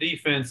Dallas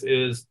defense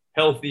is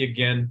healthy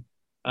again.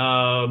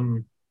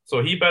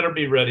 So he better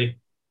be ready.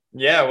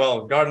 Yeah,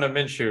 well, Gardner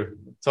Minshew,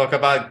 talk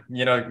about,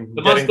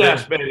 the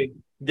mustache, baby.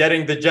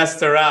 Getting the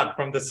jester out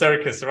from the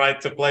circus, right,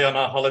 to play on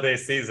our holiday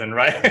season,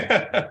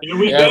 right? Here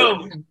we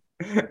go.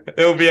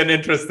 It'll be an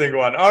interesting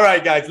one. All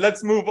right, guys,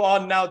 let's move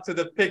on now to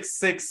the Pick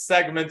Six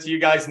segment. You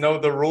guys know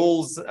the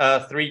rules.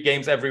 3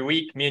 games every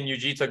week. Me and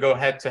Yujita go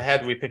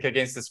head-to-head. We pick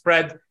against the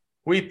spread.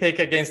 We pick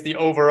against the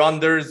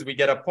over-unders. We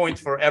get a point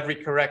for every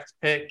correct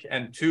pick,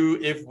 and 2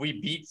 if we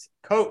beat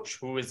Coach,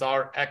 who is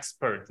our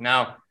expert.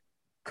 Now,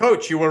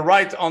 Coach, you were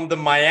right on the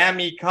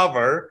Miami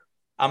cover.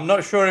 I'm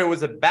not sure it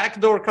was a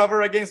backdoor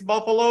cover against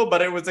Buffalo,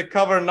 but it was a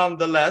cover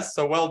nonetheless.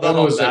 So well done on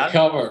that. It was a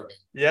cover.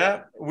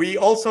 Yeah. We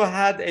also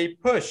had a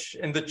push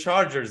in the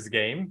Chargers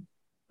game.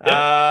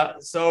 Yep.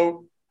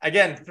 So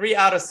again, 3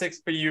 out of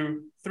 6 for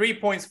you, 3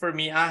 points for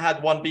me. I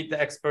had 1 beat the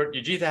expert.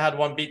 Yujita had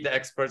 1 beat the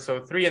expert.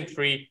 So 3 and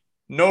 3.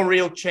 No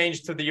real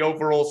change to the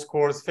overall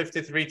scores,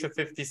 53 to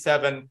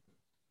 57.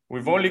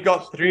 We've only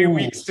got 3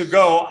 weeks to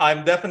go.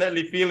 I'm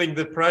definitely feeling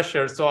the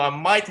pressure. So I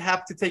might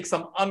have to take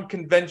some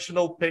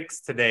unconventional picks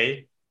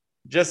today,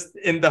 just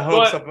in the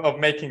hopes of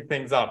making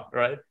things up,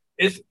 right?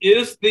 Is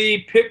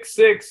the Pick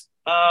Six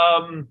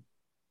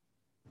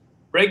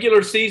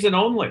regular season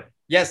only?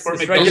 Yes,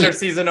 it's regular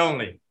season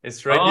only.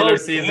 It's regular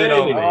season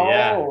only.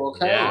 Yeah.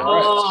 Okay. Yeah.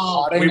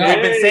 Oh, We've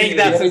been saying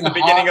that since the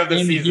beginning of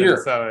the season.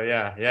 Here. So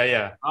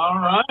yeah. All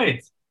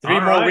right. 3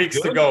 more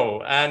weeks to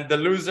go. And the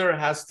loser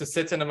has to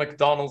sit in a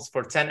McDonald's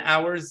for 10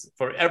 hours.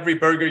 For every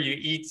burger you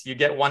eat, you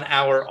get 1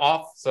 hour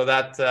off, so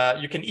that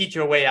you can eat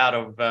your way out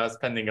of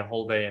spending a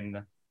whole day in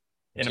a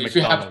McDonald's. If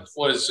you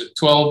have,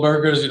 12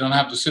 burgers, you don't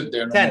have to sit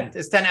there. 10.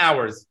 It's 10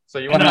 hours. So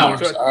you want to have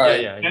 2, you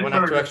want to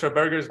have 2 extra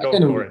burgers, go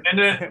for it. And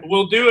then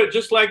we'll do it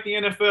just like the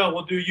NFL.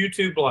 We'll do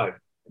YouTube Live.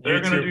 They're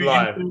going to do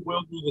Live. YouTube.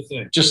 We'll do the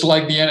same. Just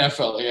like the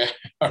NFL, yeah.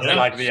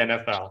 Like the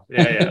NFL.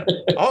 Yeah.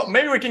 Oh,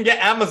 maybe we can get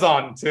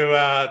Amazon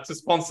to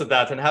sponsor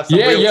that and have some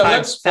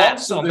real-time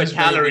stats on the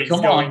calories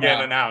going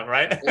in and out,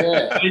 right?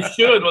 Yeah. They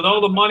should. With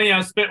all the money I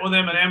spent with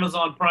them at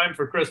Amazon Prime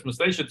for Christmas,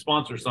 they should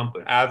sponsor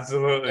something.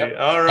 Absolutely. Yep.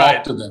 All right.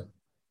 Talk to them.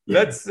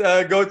 Let's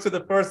go to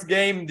the first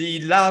game,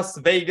 the Las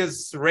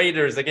Vegas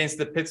Raiders against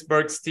the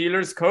Pittsburgh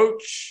Steelers.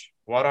 Coach,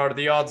 what are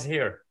the odds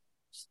here?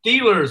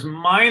 Steelers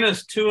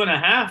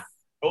 -2.5,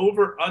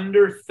 over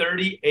under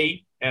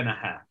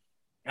 38.5.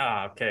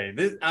 Okay.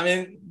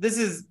 This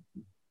is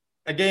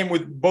a game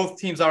with both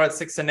teams are at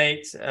 6 and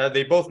 8.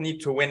 They both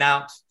need to win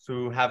out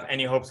to have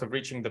any hopes of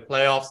reaching the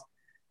playoffs.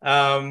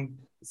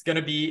 It's going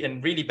to be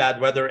in really bad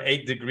weather,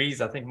 8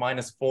 degrees, I think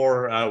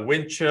 -4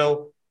 wind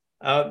chill.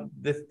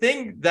 The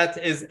thing that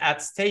is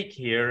at stake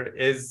here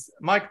is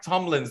Mike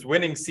Tomlin's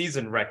winning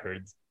season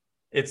record.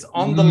 It's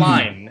on the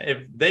line. If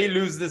they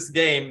lose this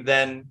game,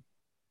 then,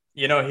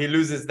 he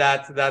loses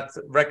that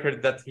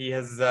record that he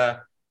has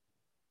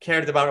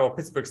cared about, or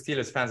Pittsburgh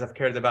Steelers fans have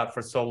cared about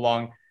for so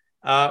long.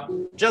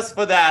 Just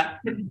for that,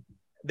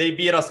 they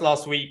beat us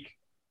last week.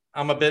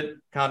 I'm a bit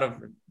kind of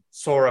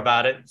sore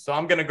about it. So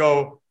I'm going to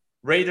go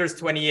Raiders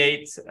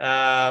 28,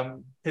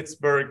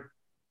 Pittsburgh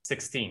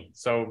 16.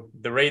 So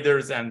the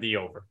Raiders and the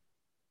over.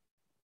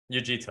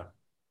 Yujita.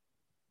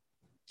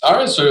 All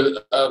right, so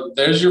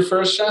there's your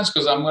first chance,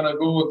 because I'm going to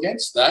go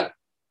against that.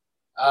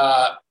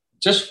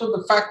 Just for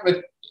the fact that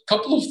a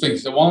couple of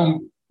things. The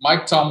one,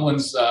 Mike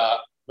Tomlin's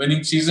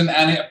winning season,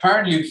 and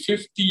apparently the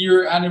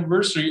 50-year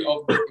anniversary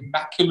of the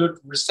Immaculate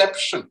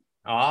Reception.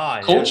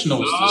 Coach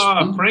knows this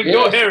one.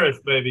 Franco Harris,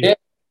 baby. Yeah.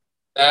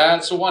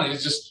 That's the one.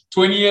 It's just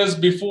 20 years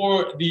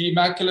before the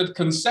Immaculate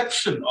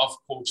Conception of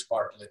Coach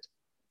Bartlett.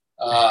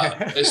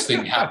 This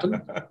thing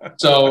happened.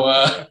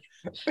 So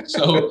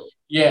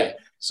yeah.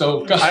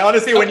 So I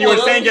honestly, when you were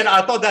saying it,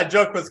 I thought that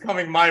joke was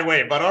coming my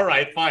way. But all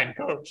right, fine,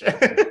 Coach.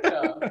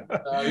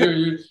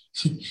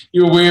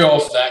 You're way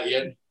off that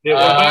yet. Yeah,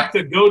 we're back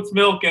to goat's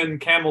milk and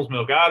camel's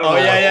milk. I don't know.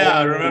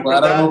 I remember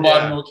that. I don't know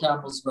about no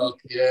camel's milk.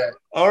 Yeah.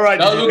 All right,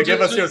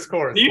 give us your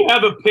scores. Do you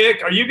have a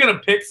pick? Are you going to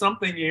pick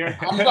something here?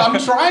 I'm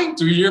trying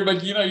to here,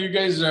 but you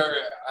guys are,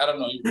 I don't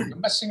know, you're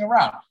messing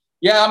around.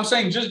 Yeah, I'm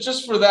saying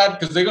just for that,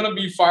 because they're going to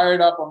be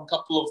fired up on a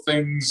couple of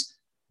things.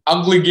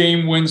 Ugly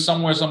game win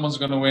somewhere. Someone's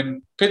going to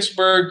win.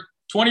 Pittsburgh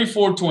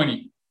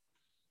 24-20.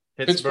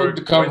 Pittsburgh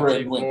to cover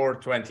and win.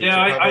 24-20.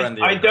 Yeah,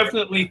 I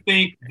definitely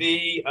think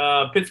the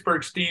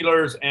Pittsburgh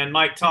Steelers and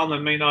Mike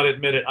Tomlin may not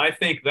admit it. I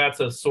think that's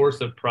a source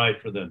of pride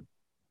for them.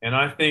 And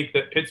I think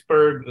that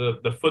Pittsburgh,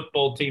 the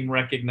football team,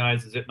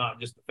 recognizes it,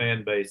 not just the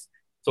fan base.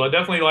 So I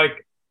definitely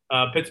like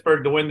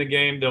Pittsburgh to win the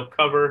game. They'll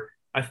cover.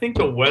 I think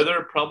the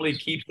weather probably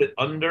keeps it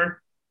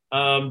under.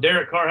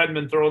 Derek Carr hadn't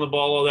been throwing the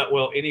ball all that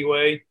well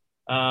anyway.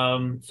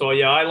 So,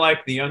 yeah, I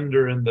like the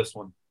under in this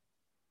one.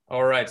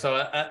 All right. So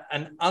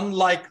an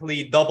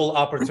unlikely double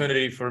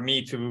opportunity for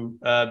me to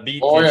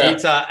beat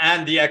Vegeta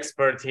and the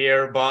expert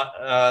here. But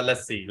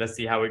let's see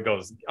how it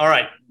goes. All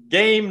right.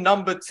 Game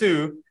number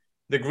 2,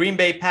 the Green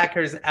Bay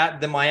Packers at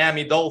the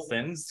Miami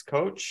Dolphins.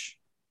 Coach?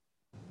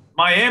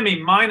 Miami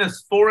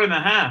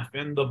 -4.5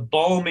 in the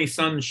balmy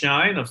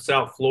sunshine of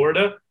South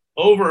Florida.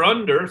 Over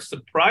under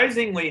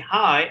surprisingly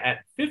high at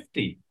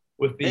 50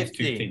 with these 50.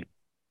 two teams.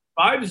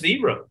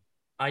 5-0.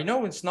 I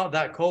know it's not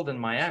that cold in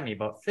Miami,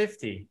 but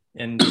 50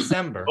 in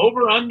December.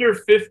 Over under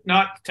 50,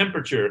 not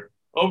temperature.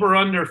 Over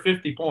under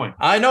 50 points.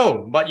 I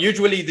know, but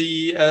usually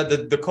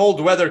the cold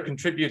weather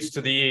contributes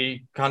to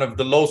the kind of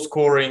the low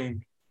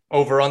scoring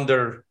over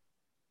under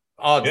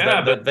odds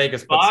that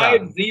Vegas puts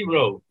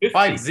 5-0.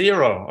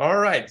 5-0. All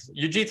right,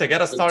 Ujita,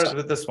 get us started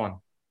with this one.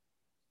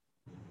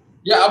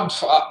 Yeah,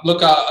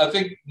 look, I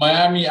think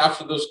Miami,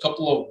 after those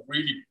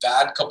really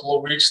bad couple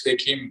of weeks, they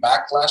came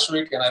back last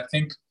week, and I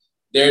think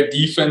their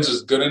defense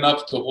is good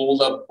enough to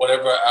hold up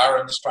whatever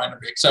Aaron is trying to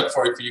be, except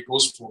for if he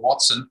goes for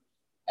Watson.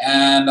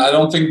 And I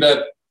don't think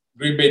that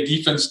Green Bay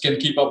defense can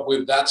keep up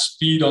with that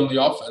speed on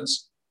the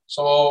offense.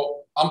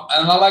 So,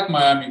 and I like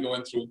Miami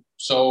going through.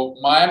 So,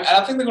 Miami, and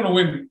I think they're going to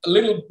win a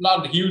little,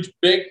 not huge,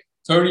 big,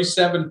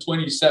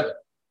 37-27.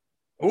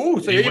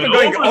 Ooh, so you're even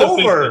going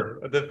over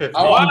the 50.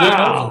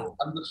 Wow.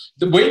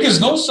 The Vegas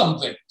knows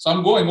something. So,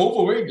 I'm going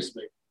over Vegas,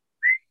 big.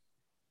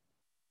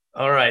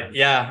 All right,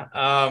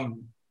 yeah.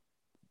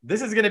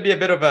 This is going to be a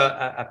bit of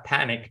a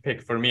panic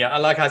pick for me.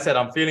 Like I said,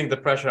 I'm feeling the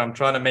pressure. I'm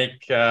trying to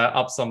make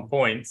up some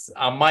points.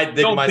 I might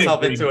dig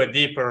myself into a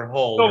deeper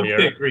hole here.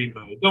 Don't pick Green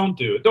Bay. Don't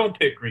do it. Don't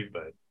pick Green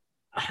Bay.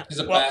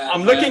 Well,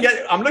 I'm looking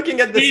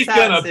at the He's stats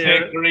gonna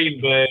here. Pick Green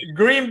Bay.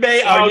 Green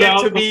Bay are yet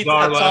to beat a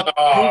top.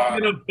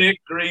 He's gonna pick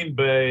Green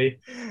Bay.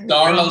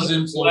 Darla's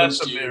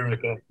influenced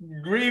America.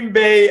 Green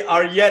Bay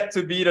are yet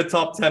to beat a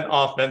top 10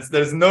 offense.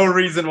 There's no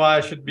reason why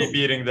I should be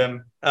beating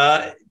them.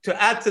 To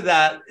add to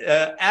that,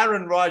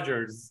 Aaron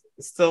Rodgers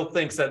still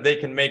thinks that they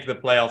can make the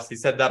playoffs. He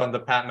said that on the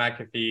Pat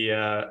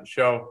McAfee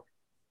show.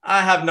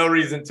 I have no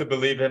reason to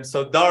believe him.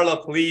 So,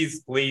 Darla,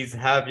 please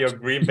have your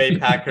Green Bay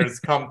Packers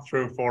come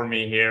through for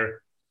me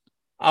here.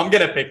 I'm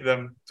going to pick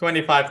them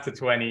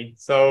 25-20.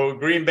 So,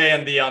 Green Bay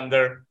and the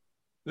under.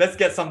 Let's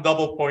get some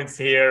double points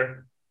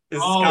here. This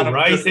is kind of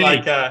just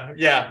like,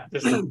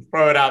 just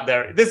throw it out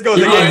there. This goes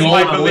against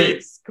my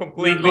beliefs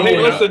completely. Hey,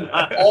 listen,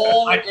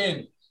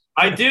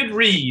 I did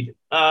read.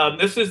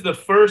 This is the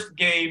first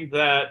game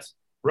that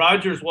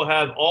Rodgers will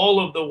have all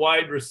of the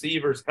wide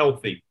receivers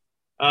healthy.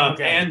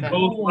 And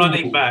both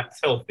running backs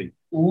healthy.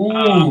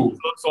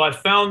 So I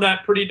found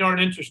that pretty darn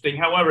interesting.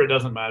 However, it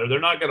doesn't matter.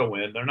 They're not going to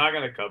win. They're not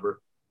going to cover.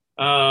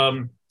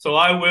 So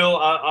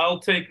I'll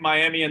take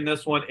Miami in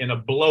this one in a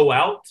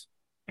blowout.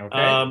 Okay.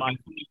 I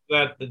think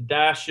that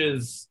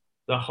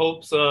the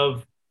hopes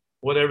of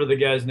whatever the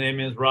guy's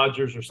name is,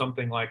 Rodgers or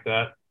something like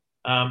that.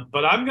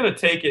 But I'm going to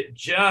take it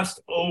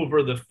just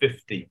over the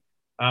 50.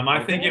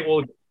 I think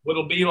it'll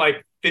be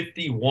like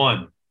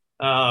 51.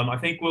 I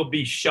think we'll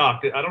be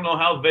shocked. I don't know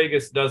how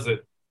Vegas does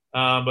it,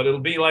 but it'll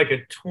be like a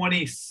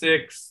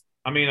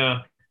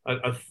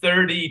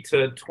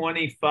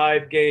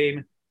 30-25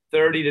 game,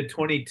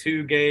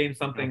 30-22 game,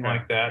 something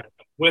like that,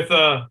 with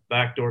a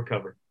backdoor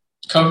cover.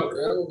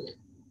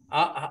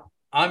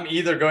 I'm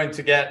either going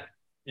to get,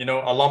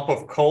 a lump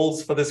of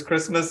coals for this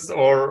Christmas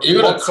or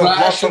lots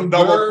of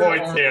double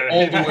points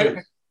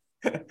here.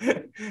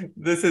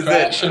 This is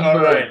it. All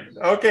right.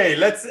 Okay,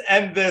 let's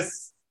end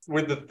this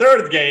with the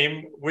third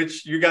game,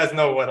 which you guys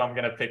know what I'm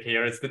going to pick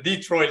here. It's the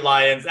Detroit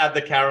Lions at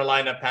the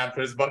Carolina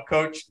Panthers. But,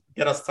 Coach,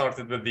 get us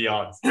started with the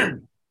odds.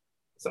 Who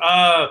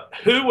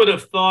would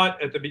have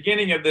thought at the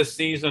beginning of this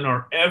season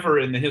or ever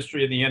in the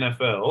history of the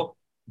NFL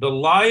The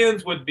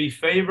Lions would be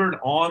favored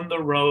on the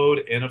road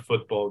in a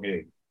football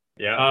game.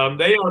 Yeah.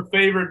 They are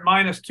favored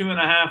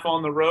 -2.5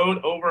 on the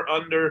road, over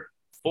under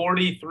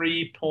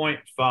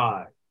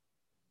 43.5.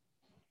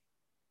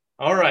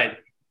 All right.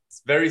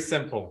 It's very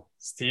simple.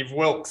 Steve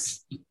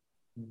Wilks,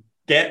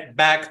 get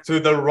back to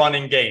the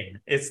running game.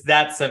 It's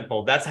that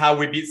simple. That's how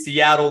we beat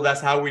Seattle.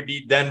 That's how we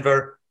beat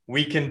Denver.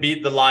 We can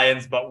beat the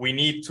Lions, but we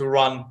need to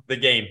run the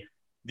game.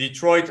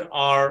 Detroit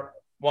are,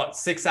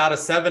 6 out of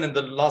 7 in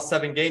the last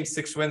 7 games,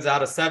 6 wins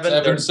out of 7.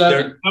 7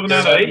 7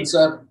 out of 8.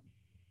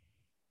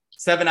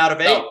 7 out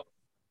of 8? No.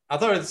 I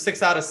thought it was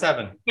 6 out of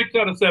 7. 6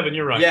 out of 7,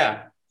 you're right.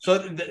 Yeah. So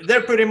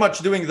they're pretty much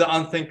doing the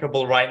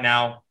unthinkable right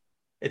now.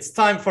 It's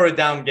time for a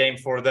down game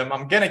for them.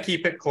 I'm going to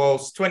keep it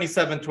close,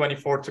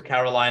 27-24 to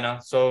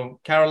Carolina. So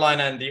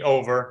Carolina and the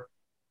over.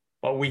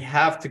 But we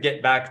have to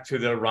get back to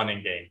the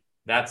running game.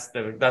 That's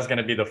going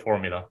to be the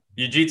formula.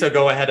 Yujita,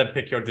 go ahead and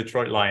pick your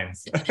Detroit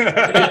Lions. That's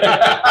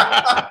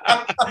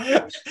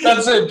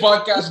it.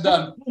 Podcast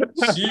done.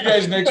 See you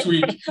guys next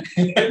week.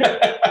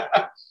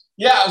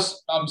 Yeah,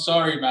 I'm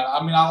sorry, man.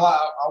 I mean, I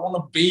want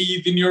to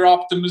bathe in your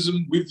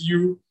optimism with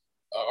you,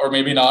 or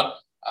maybe not.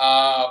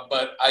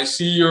 But I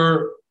see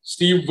your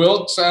Steve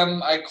Wilks,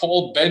 and I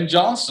call Ben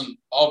Johnson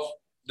of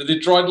the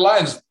Detroit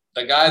Lions.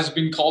 The guy's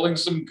been calling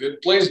some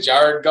good plays.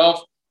 Jared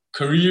Goff,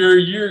 career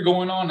year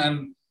going on,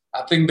 and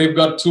I think they've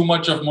got too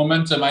much of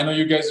momentum. I know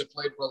you guys have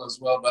played well as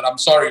well, but I'm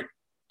sorry.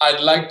 I'd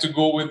like to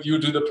go with you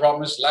to the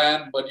promised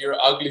land, but your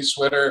ugly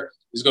sweater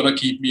is going to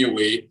keep me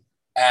away.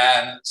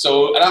 And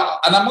so, and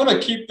I'm going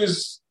to keep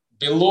this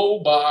below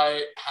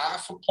by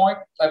half a point,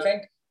 I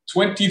think,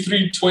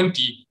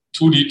 23-20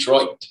 to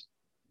Detroit.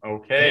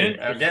 Okay.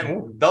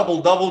 Again,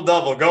 double.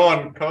 Go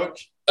on,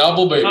 coach.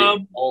 Double, baby.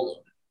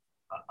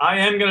 I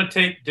am going to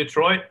take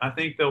Detroit. I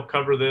think they'll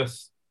cover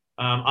this.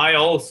 I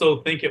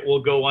also think it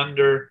will go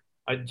under.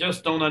 I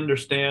just don't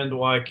understand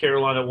why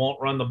Carolina won't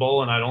run the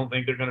ball, and I don't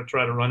think they're going to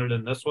try to run it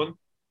in this one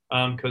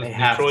because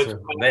Detroit's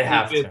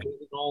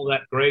isn't all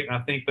that great, and I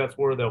think that's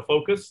where they'll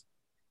focus.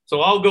 So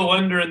I'll go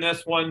under in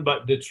this one,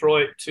 but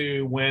Detroit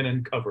to win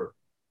and cover.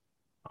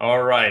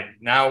 All right.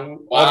 Now,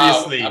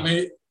 obviously. I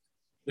mean,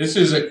 this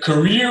is a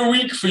career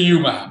week for you,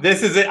 man.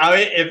 This is it. I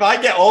mean, if I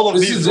get all of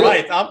these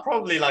right, I'm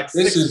probably like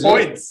 6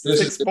 points.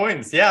 6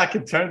 points. Yeah, I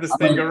can turn this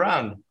thing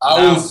around.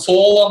 I will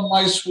fall on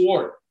my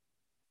sword.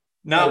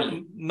 Now,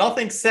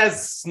 nothing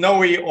says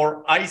snowy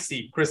or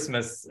icy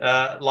Christmas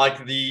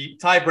like the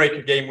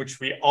tiebreaker game, which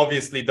we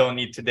obviously don't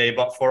need today.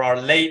 But for our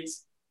late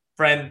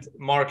friend,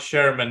 Mark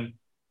Sherman,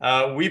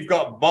 we've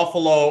got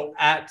Buffalo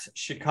at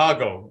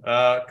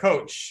Chicago.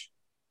 Coach,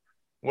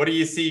 what do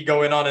you see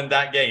going on in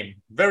that game?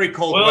 Very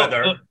cold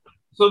weather.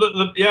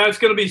 It's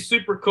going to be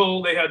super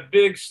cold. They had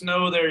big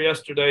snow there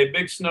yesterday,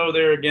 big snow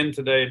there again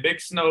today, big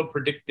snow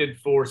predicted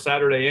for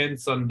Saturday and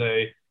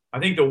Sunday. I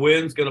think the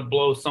wind's going to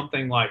blow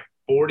something like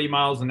 40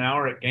 miles an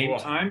hour at game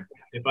time,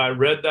 if I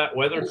read that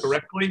weather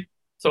correctly.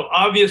 So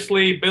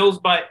obviously, Bills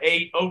by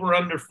 8, over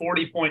under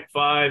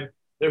 40.5.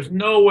 There's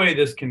no way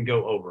this can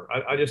go over.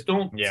 I just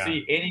don't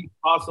see any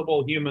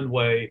possible human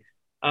way.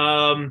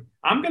 I'm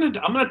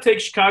gonna take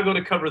Chicago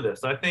to cover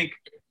this. I think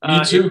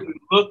if you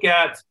look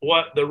at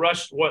what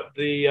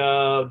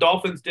the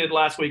Dolphins did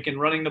last week in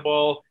running the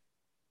ball,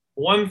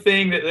 one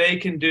thing that they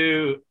can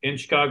do in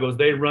Chicago is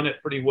they run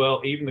it pretty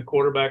well. Even the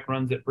quarterback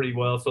runs it pretty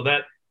well. So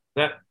that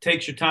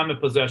takes your time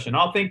of possession.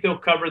 I'll think they'll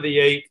cover the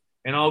 8,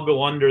 and I'll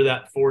go under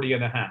that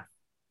 40.5.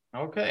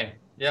 Okay.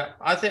 Yeah,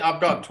 I think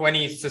I've got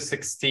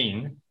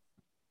 20-16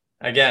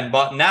 again.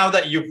 But now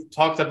that you've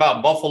talked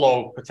about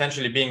Buffalo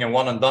potentially being a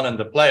one and done in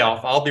the playoff,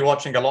 I'll be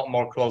watching a lot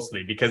more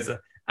closely because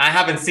I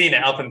haven't seen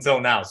it up until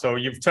now. So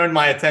you've turned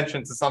my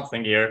attention to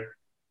something here.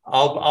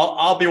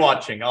 I'll be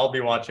watching. I'll be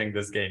watching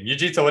this game.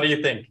 Yujita, what do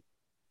you think?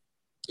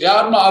 Yeah,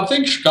 I don't know. I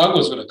think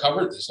Chicago's going to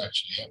cover this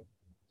actually.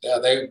 Yeah,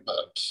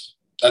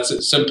 that's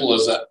as simple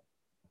as that.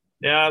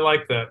 Yeah, I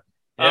like that.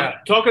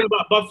 Talking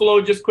about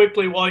Buffalo just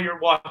quickly while you're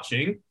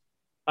watching,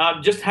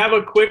 just have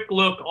a quick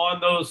look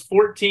on those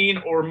 14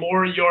 or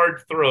more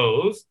yard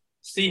throws.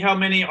 See how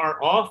many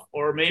are off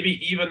or maybe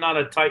even not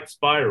a tight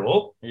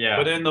spiral. Yeah.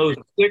 But in those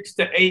 6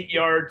 to 8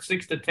 yard,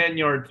 6 to 10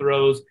 yard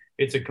throws,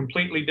 it's a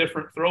completely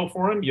different throw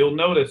for him. You'll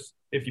notice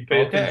if you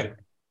pay attention.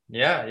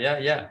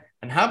 Yeah.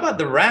 And how about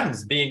the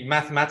Rams being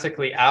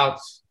mathematically out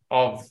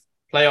of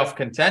playoff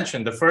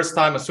contention? The first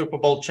time a Super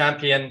Bowl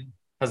champion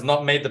has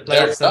not made the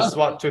playoffs since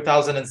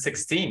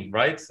 2016,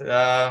 right?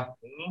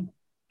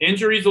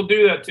 Injuries will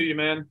do that to you,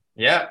 man.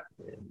 Yeah,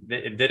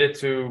 it did it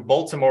to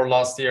Baltimore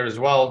last year as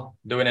well.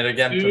 Doing it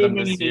again to them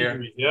this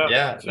year.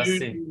 Yeah, let's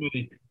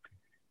see.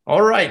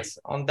 All right.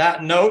 On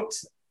that note,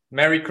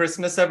 Merry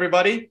Christmas,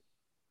 everybody.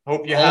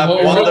 Hope you have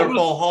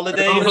wonderful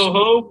holidays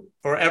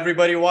for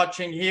everybody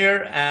watching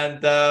here,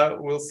 and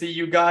we'll see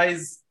you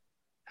guys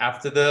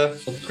after the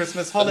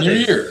Christmas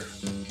holidays. New Year.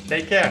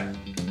 Take care.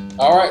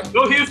 All right.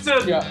 Go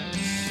Houston. Yeah.